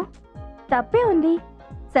ఎక్కువేమో. తప్పే ఉంది,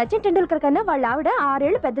 సచిన్ టెండూల్కర్ కన్నా వాళ్ళ ఆవిడ 6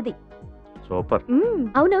 ఏళ్ళు పెద్దది. సూపర్.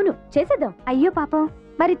 అవునవును, చేసేద్దాం. అయ్యో పాపం,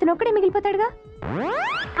 మరి ఇతనొక్కడే మిగిలిపోతాడుగా.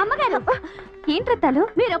 అమ్మగారు, ఏం రత్తాలు,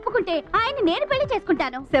 మీరు ఒప్పుకుంటే ఆయన్ని నేను పెళ్లి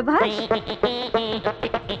చేసుకుంటాను. శభాష్,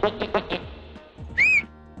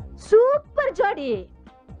 సూపర్ జోడి.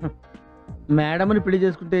 మేడంని పెళ్లి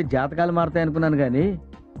చేసుకుంటే జాతకాలు మారుతాయి అనుకున్నాను కానీ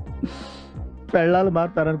పెళ్ళాలు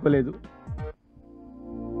మారుతారనుకోలేదు.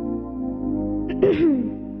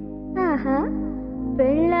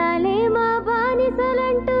 పెళ్ళాలే మా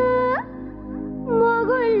బానిసలంటూ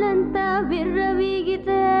మొగుళ్ళంతా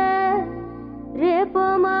విర్రవీగితే రేపో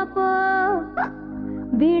మాపో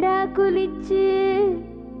విడాకులిచ్చి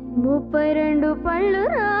 32 పళ్ళు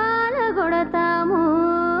రాలగొడతాము.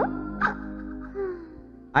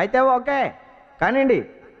 అయితే ఓకే కానివ్వండి.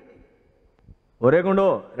 ఒరే గుండు,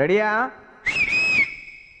 రెడీయా?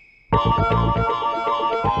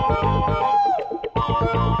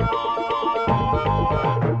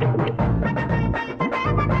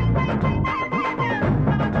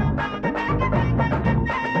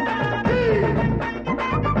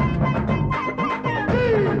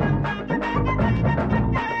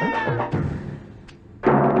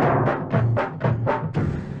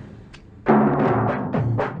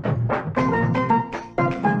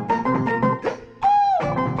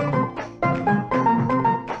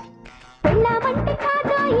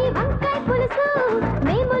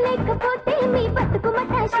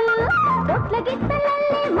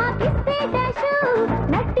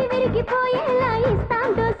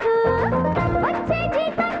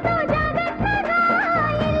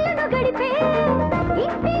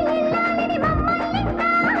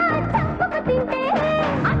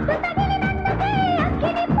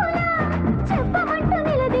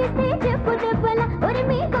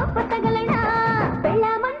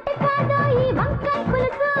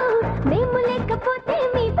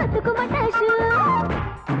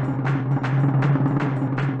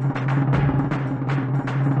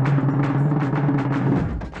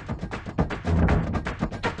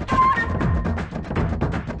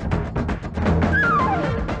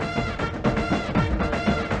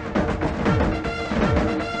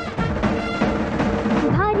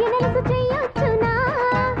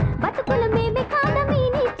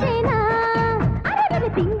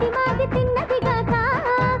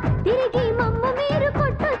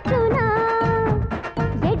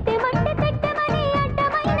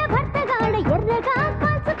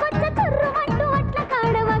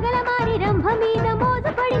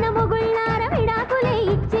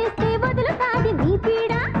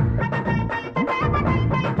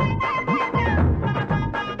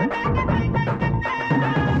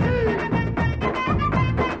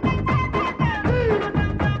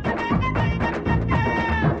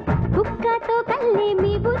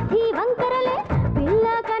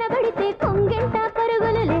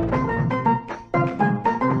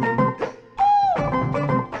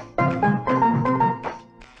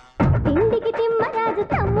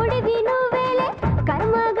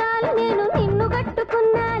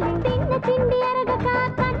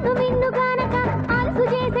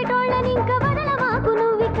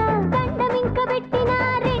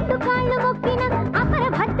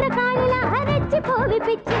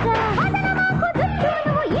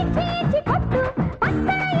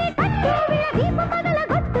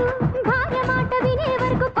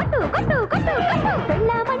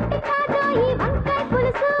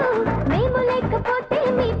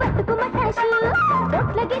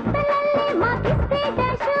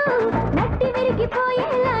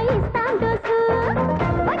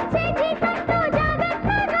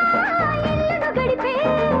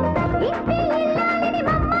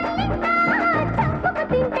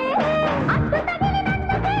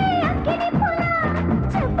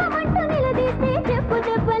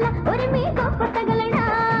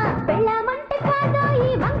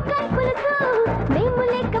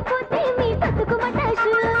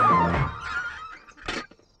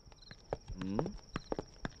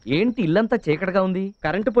 ఏంటి ఇల్లంతా చీకటిగా ఉంది?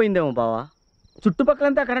 కరెంటు పోయిందేమో బావా.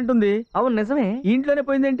 చుట్టుపక్కలంతా కరెంట్ ఉంది. అవును నిజమే. ఇంట్లోనే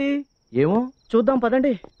పోయిందేంటి? ఏమో చూద్దాం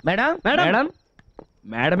పదండి. మేడం మేడం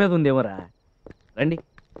మేడం మీద ఉందేమోరా. రండి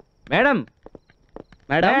మేడం.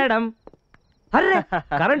 మేడం అరే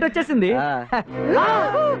కరెంట్ వచ్చేసింది.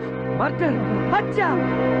 మర్డర్ హత్య.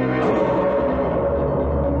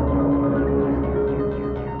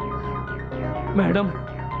 మేడం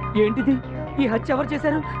ఏంటిది? ఈ హత్య ఎవరు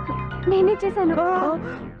చేశారు? నేనే చేశాను.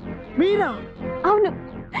 మీరా? అవును.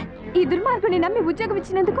 ఈ దుర్మార్గుని నమ్మి ఉద్యోగం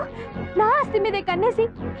ఇచ్చినందుకు నా ఆస్తి మీదే కన్నేసి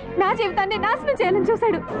నా జీవితాన్ని నాశనం చేయాలని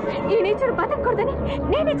చూశాడు. ఈ నేచర్ బతకూడదని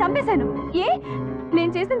నేనే చంపేశాను. ఏ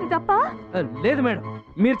నేను చేసింది తప్ప? లేదు మేడం,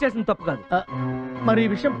 మీరు చేసిన తప్పు కాదు. మరి ఈ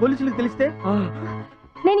విషయం పోలీసులకు తెలిస్తే?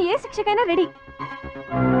 నేను ఏ శిక్షకైనా రెడీ.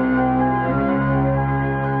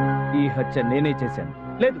 ఈ హత్య నేనే చేశాను.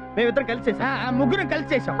 లేదు, మేమిద్దరం కలిసి చేశాం. ముగ్గురం కలిసి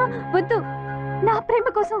చేశాం. వద్దు, నా ప్రేమ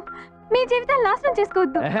కోసం మీ జీవితాలు నాశనం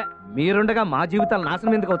చేసుకోవద్దు. మీరుండగా మా జీవితాలు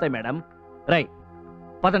నాశనం ఎందుకు అవుతాయి మేడం? రై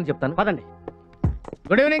పదండి, చెప్తాను పదండి.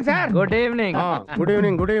 Good evening sir. Good evening. Good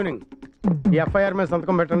evening. Good evening. ఈ ఎఫ్ఐఆర్ మీద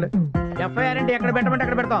సంతకం పెట్టండి. ఎఫ్ఐఆర్ అంటే ఎక్కడ పెట్టమంటే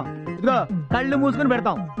అక్కడ పెడతాం. ఇదిగో కళ్ళు మూసుకుని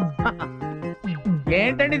పెడతాం.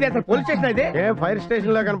 ఏంటండి ఇది? అసలు పోలీస్ స్టేషన్ అయితే ఏ ఫైర్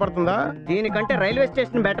స్టేషన్ లా కనపడుతుందా? దీనికంటే రైల్వే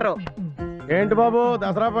స్టేషన్ బెటర్. ఏంటి బాబు,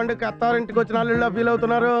 దసరా పండుగ అత్తారింటికి వచ్చిన వాళ్ళు ఫీల్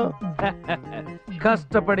అవుతున్నారు?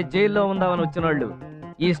 కష్టపడి జైల్లో ఉందామని వచ్చిన వాళ్ళు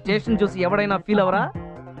ఈ స్టేషన్ చూసి ఎవడైనా ఫీల్ అవరా?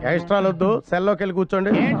 ఎక్స్ట్రాలు వద్దు, సెల్లోకి వెళ్ళి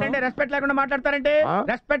కూర్చోండి. ఏంటంటే రెస్పెక్ట్ లేకుండా మాట్లాడతారంటే?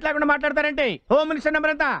 రెస్పెక్ట్ లేకుండా మాట్లాడతారంటే? హోమ్ మినిస్టర్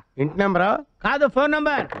నెంబర్ ఎంత? ఇంటి నెంబరా? కాదు, ఫోన్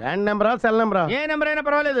నెంబర్. ల్యాండ్ నెంబరా? సెల్ నెంబరా? ఏ నెంబర్ అయినా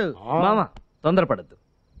పర్వాలేదు. మామ తొందరపడద్దు.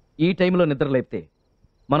 ఈ టైంలో నిద్ర లేపితే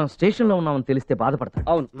మనం స్టేషన్ లో ఉన్నామని తెలిస్తే బాధపడతాడు.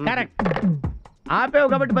 అవును, కరెక్ట్. ఆపేవు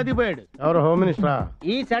కాబట్టి బతికిపోయాడు. ఎవరు హోమ్ మినిస్టరా?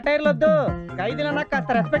 ఈ సెటైర్లు వద్దు, ఖైదీలన్నా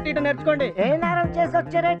కాస్త రెస్పెక్ట్ ఇటు నేర్చుకోండి. ఏ నేరం చేసి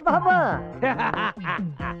వచ్చారేంటి బాబు?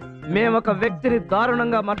 మేము ఒక వ్యక్తిని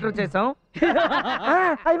దారుణంగా మర్డర్ చేసాం.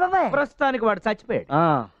 ప్రస్తుతానికి వాడు చచ్చిపోయాడు.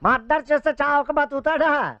 మర్డర్ చేస్తే చావక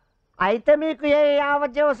బతుకుతాడా? అయితే మీకు ఏ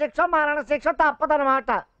యావజ్జీవ శిక్ష, మరణ శిక్ష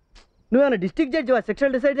తప్పదన్నమాట. నువ్వేనా డిస్ట్రిక్ట్ జడ్జి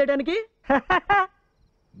శిక్షలు డిసైడ్ చేయడానికి?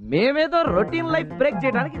 మేమేదో రొటీన్ లైఫ్ బ్రేక్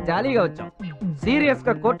చేయడానికి జాలీగా వచ్చాం. సీరియస్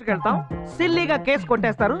గా కోర్టుకు వెళ్తాం, సిల్లీగా కేసు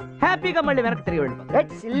కొట్టేస్తారు, హ్యాపీగా మళ్ళీ వెనక్కి తిరిగి వెళ్తాం.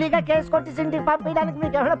 సిల్లీగా కేసు కొట్టి ఇంటికి పంపించడానికి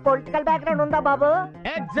మీకు ఏమైనా పొలిటికల్ బ్యాక్గ్రౌండ్ ఉందా బాబు?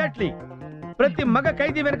 ఎగ్జాక్ట్లీ. ప్రతి మగ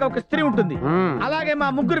ఖైదీ వెనక ఒక స్త్రీ ఉంటుంది. అలాగే మా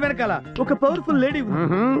ముగ్గురు వెనకాల ఒక పవర్ఫుల్ లేడీ ఉంది.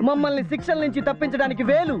 మమ్మల్ని శిక్షల నుంచి తప్పించడానికి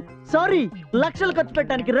వేలు, సారీ లక్షలు ఖర్చు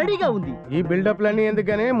పెట్టడానికి రెడీగా ఉంది. ఈ బిల్డప్ లన్నీ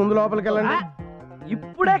ఎందుకని ముందు లోపలికి వెళ్ళండి.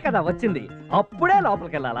 ఇప్పుడే కదా వచ్చింది, అప్పుడే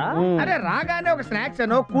లోపలికి వెళ్ళాలా? అరే రాగానే ఒక స్నాక్స్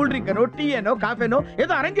అనో, కూల్ డ్రింక్ అనో, టీ అనో, కాఫీనో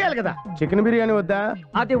ఏదో అరేంజ్ చేయాలి కదా. చికెన్ బిర్యానీ వద్దా?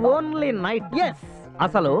 అది ఓన్లీ నైట్. ఎస్.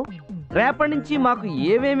 అసలు రేపటి నుంచి మాకు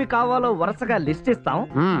ఏమేమి కావాలో వరుసగా లిస్ట్ ఇస్తాం,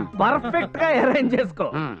 పర్ఫెక్ట్ గా అరేంజ్ చేసుకో.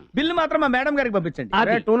 బిల్లు మాత్రం మా మేడం గారికి పంపించండి.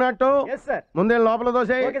 అరే 202 ముందే లోపల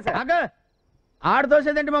దోశ. ఆడ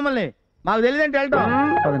దోశేదంటే మమ్మల్ని మాకు తెలియదంటే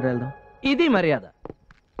వెళ్తాం. ఇది మర్యాద.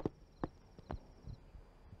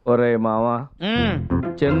 ఒరే మావా,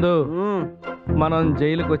 చందు, మనం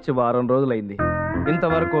జైలుకి వచ్చి వారం రోజులైంది,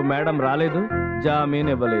 ఇంతవరకు మేడం రాలేదు, జామీన్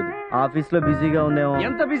ఇవ్వలేదు. ఆఫీస్ లో బిజీగా ఉందేమో.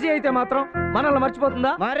 ఎంత బిజీ అయితే మాత్రం మనల్ని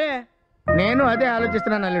మర్చిపోతుందా? మరే నేను అదే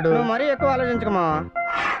ఆలోచిస్తున్నాను అల్లుడు. మరీ ఎక్కువ ఆలోచించకమా.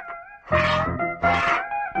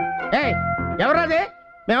 ఎవరాదే?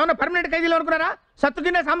 మేమన్నా పర్మనెంట్ ఖైదీలు అనుకున్నారా? సత్తు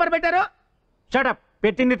కింద సాంబార్ పెట్టారు. షటప్,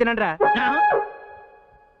 పెట్టింది తినండిరా.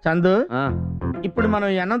 చందు, ఇప్పుడు మనం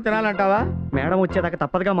ఈ అన్నం తినాలంటావా? మేడం వచ్చేదాకా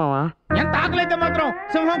తప్పదుగా మావా. ఎంత ఆకలైతే మాత్రం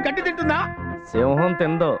సింహం గట్టి తింటుందా? సింహం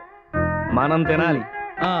తిందో, మనం తినాలి.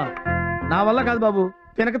 నా వల్ల కాదు బాబు,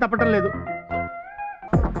 తినక తప్పటం లేదు.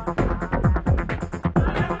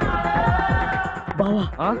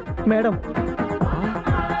 బావా, మేడం.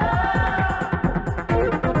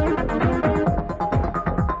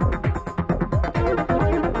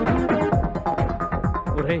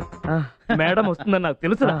 మేడం వస్తుందని నాకు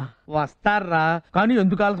తెలుసురా. వస్తారా, కానీ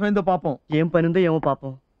ఎందుకు ఆలస్యమైందో పాపం. ఏం పని ఉందో ఏమో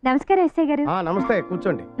పాపం. నమస్కారం ఎస్ఐ గారు. నమస్తే,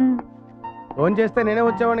 కూర్చోండి. ఫోన్ చేస్తే నేనే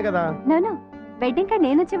వచ్చేవాడిని కదా. నోను, వెడ్డింగ్ కార్డ్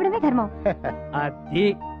నేను వచ్చేవడమే ధర్మం. అది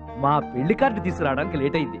మా పెళ్లి కార్డు తీసుకురావడానికి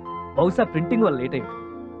లేట్ అయింది, బహుశా ప్రింటింగ్ వల్ల లేట్ అయింది.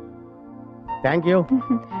 Thank you.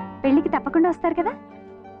 పెళ్లికి తప్పకుండా వస్తారు కదా?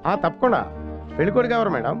 తప్పకుండా. పెళ్లి కొడుకు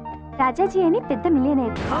ఎవరు మేడం? రాజాజీ అని పెద్ద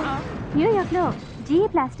మిలియనర్, న్యూయార్క్ లో జీఈ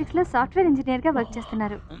ప్లాస్టిక్స్ లో సాఫ్ట్వేర్ ఇంజనీర్ గా వర్క్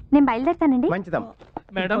చేస్తున్నారు. నేను బయలుదేరుతానండి. మంచిదమ్మా.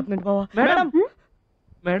 Madam, madam,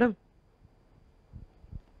 madam.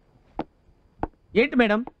 ఏంటి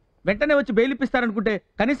మేడం, వెంటనే వచ్చి బెయిల్ ఇప్పిస్తారనుకుంటే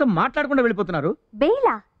కనీసం మాట్లాడకుండా వెళ్ళిపోతున్నారు.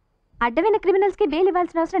 బెయిలా? అడ్డమైన క్రిమినల్స్ కి బెయిల్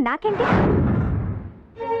ఇవ్వాల్సిన అవసరం నాకేంటి?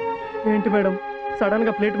 ఏంటి మేడం సడన్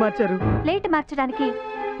గా ప్లేట్ మార్చారు? ప్లేట్ మార్చడానికి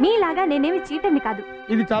మీలాగా నేనేమి చీటర్ని కాదు.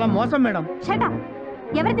 ఇది చాలా మోసం మేడం. Shut up.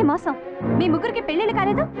 ఎవరిది మోసం? మీ ముగ్గురికి పెళ్లిళ్ళు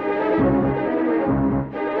కాలేదు?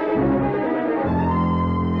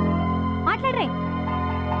 మాట్లాడరే.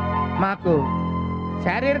 మాకు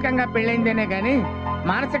శారీరకంగా పెళ్ళైందేనే గాని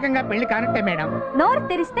మానసికంగా పెళ్లి కానట్టే మేడం. నోరు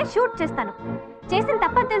తెరిస్తే షూట్ చేస్తాను. చేసిన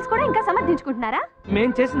తప్పని తెలుసు కూడా ఇంకా సమర్థించుకుంటున్నారా? మేం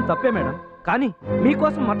చేసిన తప్పే మేడం, కానీ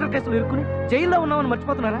మీకోసం మర్డర్ కేసులు ఇరుక్కుని జైల్లో ఉన్నామని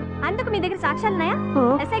మర్చిపోతున్నారా? అందుకు మీ దగ్గర సాక్ష్యాలున్నాయా?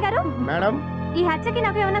 ఎస్ఐ గారు, మేడం ఈ హత్యకి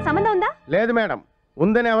నాకు ఏమైనా సంబంధం ఉందా? లేదు మేడం.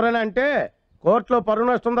 ఉందని ఎవరైనా అంటే కోర్టులో పరువు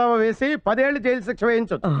నష్టం దావా వేసి 10 ఏళ్లు జైలు శిక్ష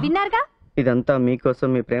వేయించొచ్చు. విన్నారుగా, ఇదంతా మీకోసం,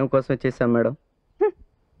 మీ ప్రేమ కోసం చేశాం మేడం.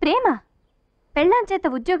 ప్రేమ? పెళ్ళాం చేత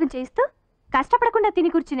ఉద్యోగం చేయిస్తూ కష్టపడకుండా తిని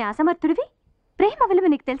కూర్చునే అసమర్థుడివి ప్రేమ విలువ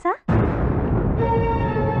నీకు తెలుసా?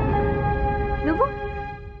 నువ్వు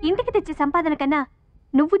ఇంటికి తెచ్చే సంపాదన కన్నా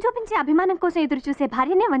నువ్వు చూపించే అభిమానం కోసం ఎదురు చూసే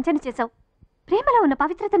భార్యనే వంచన చేశావు. ప్రేమలో ఉన్న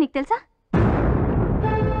పవిత్రత నీకు తెలుసా?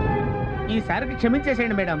 ఈసారికి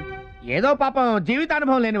క్షమించేసేయండి మేడం. ఏదో పాపం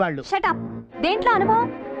జీవితానుభవం లేని వాళ్ళు. షటప్. దేంట్లో అనుభవం?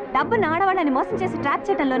 డబ్బున్న ఆడవాళ్ళని మోసం చేసి ట్రాప్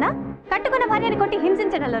చేయడంలోనా? కట్టుకున్న భార్యని కొట్టి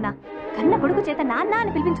హింసించడంలోనా? కన్న కొడుకు చేత నాన్న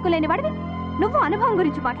అని పిలిపించుకోలేని వాడివి నువ్వు అనుభవం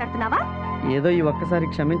గురించి మాట్లాడుతున్నావా? ఏదో ఈ ఒక్కసారి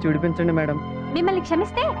క్షమించి విడిపించండి మేడం. మిమ్మల్ని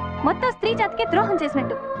క్షమిస్తే మొత్తం స్త్రీ జాతికి ద్రోహం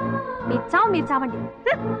చేసినట్టు. మీ చావు మీరు చావండి.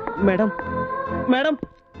 మేడం, మేడం,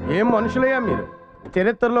 ఏం మనుషులయ్యా మీరు?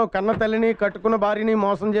 చరిత్రలో కన్న తల్లిని కట్టుకున్న భార్యని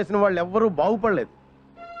మోసం చేసిన వాళ్ళు ఎవ్వరూ బాగుపడలేదు.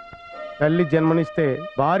 తల్లి జన్మనిస్తే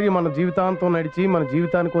భార్య మన జీవితాంతం నడిచి మన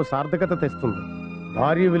జీవితానికి ఓ సార్థకత తెస్తుంది.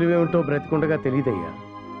 భార్య విలువేమిటో బ్రతికుండగా తెలియదయ్యా.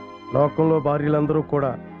 లోకంలో భార్యలందరూ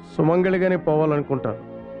కూడా సుమంగళిగానే పోవాలనుకుంటారు,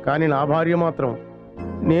 కానీ నా భార్య మాత్రం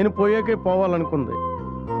నేను పోయాకే పోవాలనుకుంది.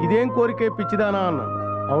 ఇదేం కోరికే పిచ్చిదానా అన్న.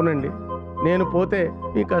 అవునండి, నేను పోతే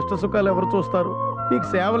మీ కష్ట సుఖాలు ఎవరు చూస్తారు, మీకు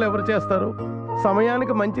సేవలు ఎవరు చేస్తారు,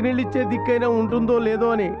 సమయానికి మంచినీళ్ళు ఇచ్చే దిక్కైనా ఉంటుందో లేదో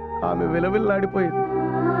అని ఆమె విలవిల్లాడిపోయేది.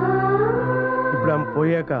 ఇప్పుడు ఆమె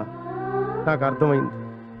పోయాక నాకు అర్థమైంది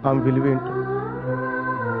ఆమె విలువేంటో.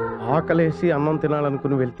 ఆకలేసి అన్నం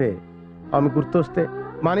తినాలనుకుని వెళ్తే ఆమె గుర్తొస్తే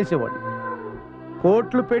మానేసేవాడు.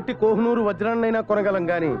 కోట్లు పెట్టి కోహినూరు వజ్రాన్నైనా కొనగలం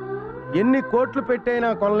కానీ ఎన్ని కోట్లు పెట్టైనా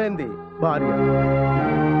కొనలేంది భార్య.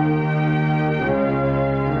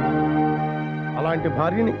 అలాంటి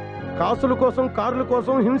భార్యని కాసుల కోసం కారుల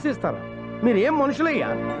కోసం హింసిస్తారా? మీరేం మనుషులయ్యా?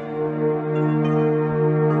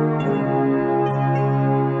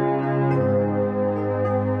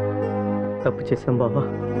 తప్పు చేశాం బాబా.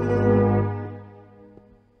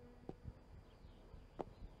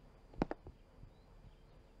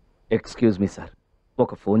 ఎక్స్క్యూజ్ మీ సార్,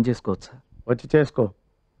 ఒక ఫోన్ చేసుకోవచ్చా? వచ్చి చేసుకో.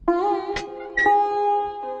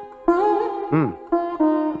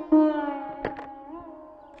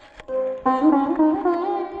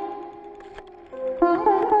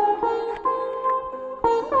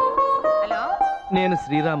 నేను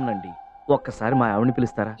శ్రీరామ్నండి. ఒక్కసారి మా ఆవిడని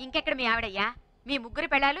పిలుస్తారా? ఇంకెక్కడ మీ ఆవిడయ్యా? మీ ముగ్గురు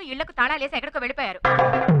పెళ్ళాలు ఇళ్లకు తాళాలేసి ఎక్కడికో వెళ్ళిపోయారు.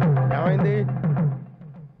 ఏమైంది?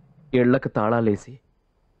 ఇళ్లకు తాళాలేసి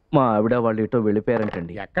మా ఆవిడ వాళ్ళు ఇటో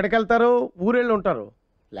వెళ్ళిపోయారంటండి. ఎక్కడికి వెళ్తారు? ఊరెళ్ళి ఉంటారు,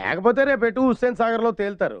 లేకపోతే రేపు ఎటు హుస్సేన్ సాగర్ లో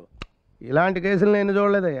తేలుతారు. ఇలాంటి కేసులు నేను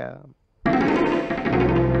చూడలేదయ్యా.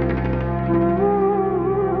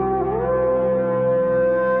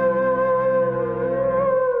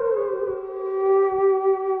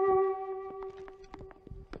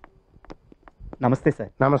 నమస్తే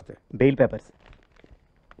సార్. నమస్తే. Bail papers.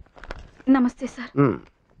 నమస్తే సార్.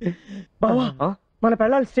 బావా, మన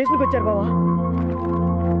పెళ్ళాలు స్టేషన్కి వచ్చారు బావా.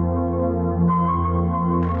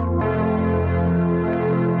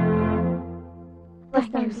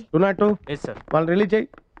 వాళ్ళు రిలీజ్ చేయి.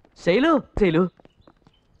 శైలు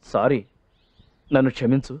సారీ, నన్ను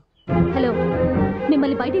క్షమించు. హలో,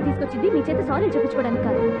 మిమ్మల్ని బయటికి తీసుకొచ్చింది మీ చేత సారీ చెప్పించుకోవడానికి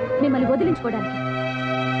కాదు, మిమ్మల్ని వదిలించుకోవడానికి.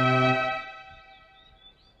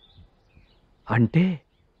 అంటే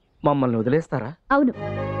మమ్మల్ని వదిలేస్తారా? అవును,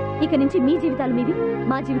 ఇక నుంచి మీ జీవితాలు మీవి,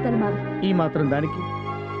 మా జీవితాలు మావి. ఈ మాత్రం దానికి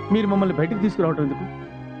మీరు మమ్మల్ని బయటికి తీసుకురావటం ఎందుకు?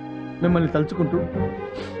 మిమ్మల్ని తలుచుకుంటూ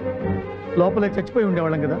లోపలే చచ్చిపోయి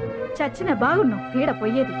ఉండేవాళ్ళం కదా. చచ్చిన బాగున్నాం, పీడ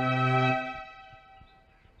పోయేది.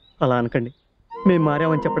 అలా అనకండి. మేము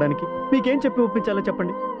మారామని చెప్పడానికి మీకేం చెప్పి ఒప్పించాలో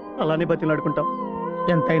చెప్పండి, అలానే బతిలాడుకుంటాం.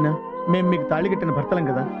 ఎంతైనా మేము మీకు తాళి కట్టిన భర్తలం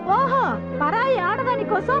కదా. ఓహో, పరాయి ఆడదాని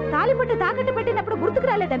కోసం తాలిపట్టు తాకట్టు పెట్టినప్పుడు గుర్తుకు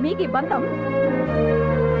రాలేదా మీకు ఈ బంధం?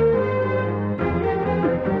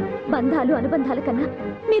 బంధాలు అనుబంధాల కన్నా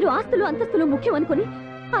మీరు ఆస్తులు అంతస్తులు ముఖ్యం అనుకుని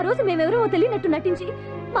ఆ రోజు మేమెవరో తెలియనట్టు నటించి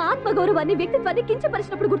మా ఆత్మగౌరవాన్ని వ్యక్తిత్వాన్ని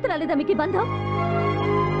కించపరిచినప్పుడు గుర్తు రాలేదా మీకు ఈ బంధం?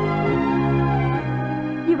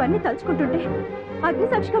 ఇవన్నీ తలుచుకుంటుంటే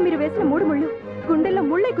అగ్నిసాక్షిగా మీరు వేసిన 3 ముళ్ళు గుండెల్లో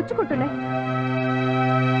ముళ్ళై గుచ్చుకుంటున్నాయి.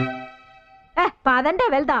 పాదంటే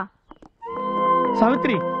వెళ్దా.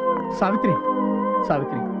 సావిత్రి, సావిత్రి,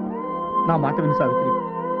 సావిత్రి, నా మాట విను సావిత్రి.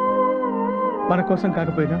 మన కోసం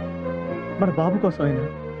కాకపోయినా మన బాబు కోసం అయినా.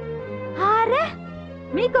 అరే,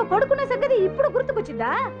 మీకు కొడుకున్న సంగతి ఇప్పుడు గుర్తుకొచ్చిందా?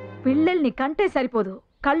 పిల్లల్ని కంటే సరిపోదు,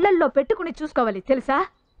 కళ్ళల్లో పెట్టుకుని చూసుకోవాలి తెలుసా?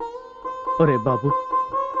 ఒరే బాబు,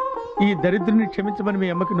 ఈ దరిద్రుని క్షమించమని మీ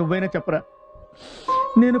అమ్మకి నువ్వైనా చెప్పరా?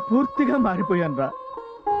 నేను పూర్తిగా మారిపోయాను రా.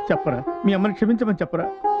 చెప్పరా, మీ అమ్మని క్షమించమని చెప్పరా?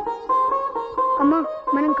 అమ్మా,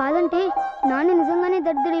 మనం కాదంటే నాన్న నిజంగానే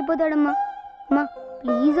దరిద్రుడైపోతాడమ్మా. అమ్మా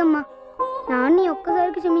ప్లీజ్ అమ్మా, నాన్ని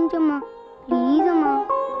ఒక్కసారికి క్షమించమ్మా ప్లీజ్ అమ్మా.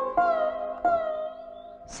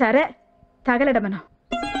 సరే, తగలడమను.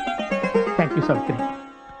 Thank you Savitri.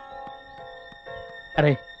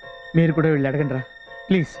 అరే, మీరు కూడా వెళ్ళి అడగండి రా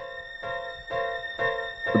ప్లీజ్.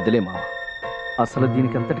 వద్దులే మామ, అసలు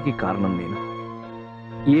దీనికి అంతటికీ కారణం నేను.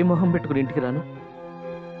 ఏ మొహం పెట్టుకుని ఇంటికి రాను?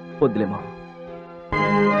 వద్దులే మామ.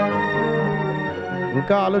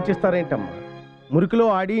 ఇంకా ఆలోచిస్తారేంటమ్మా? మురికిలో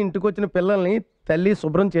ఆడి ఇంటికొచ్చిన పిల్లల్ని తల్లి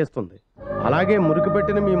శుభ్రం చేస్తుంది. అలాగే మురికి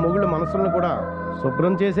పెట్టిన మీ మొగుళ్ళ మనసులను కూడా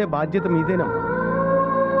శుభ్రం చేసే బాధ్యత మీదేనమ్మా.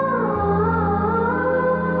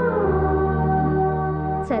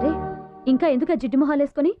 సరే, ఇంకా ఎందుకు జిడ్డు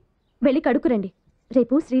మొహాలేసుకొని వెళ్ళి కడుకురండి.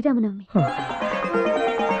 రేపు శ్రీరామనవమి.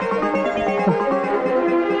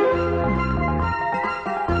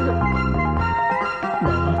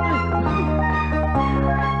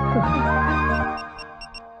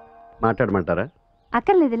 మాట్లాడమంటారా?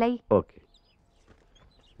 అక్కర్లేదు లై. ఓకే.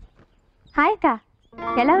 హాయ్ అక్క,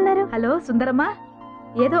 ఎలా ఉన్నారు? హలో సుందరమ్మా,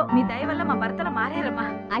 ఏదో మీ దయ వల్ల మా భర్తలు మారారమ్మా.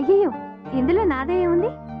 అయ్యయ్యో, ఇందులో నాదే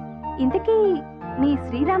ఉంది. ఇంతకీ మీ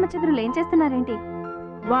శ్రీరామచంద్రులు ఏం చేస్తున్నారేంటి?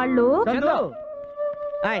 వాళ్ళు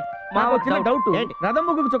మాకు చిన్న డౌట్. రథం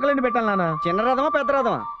ముగ్గుకు చుక్కలేండి పెట్టాలి నాన్న? చిన్న రథమా పెద్ద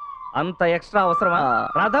రథమా? అంత ఎక్స్ట్రా అవసరమా?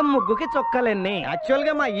 రథం ముగ్గుకి చొక్కాలెన్ని? యాక్చువల్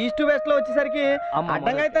గా మా ఈస్ట్ వెస్ట్ లో వచ్చేసరికి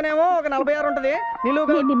అడ్డంగా అయితేనేమో ఒక 46 ఉంటది. నేను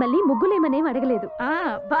మిమ్మల్ని ముగ్గులేమనేం అడగలేదు.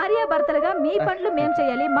 భార్య భర్తలుగా మీ పనులు మేం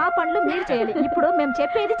చేయాలి, మా పనులు మీరు చేయాలి. ఇప్పుడు మేము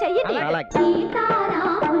చెప్పేది చెయ్యండి. అలాగే.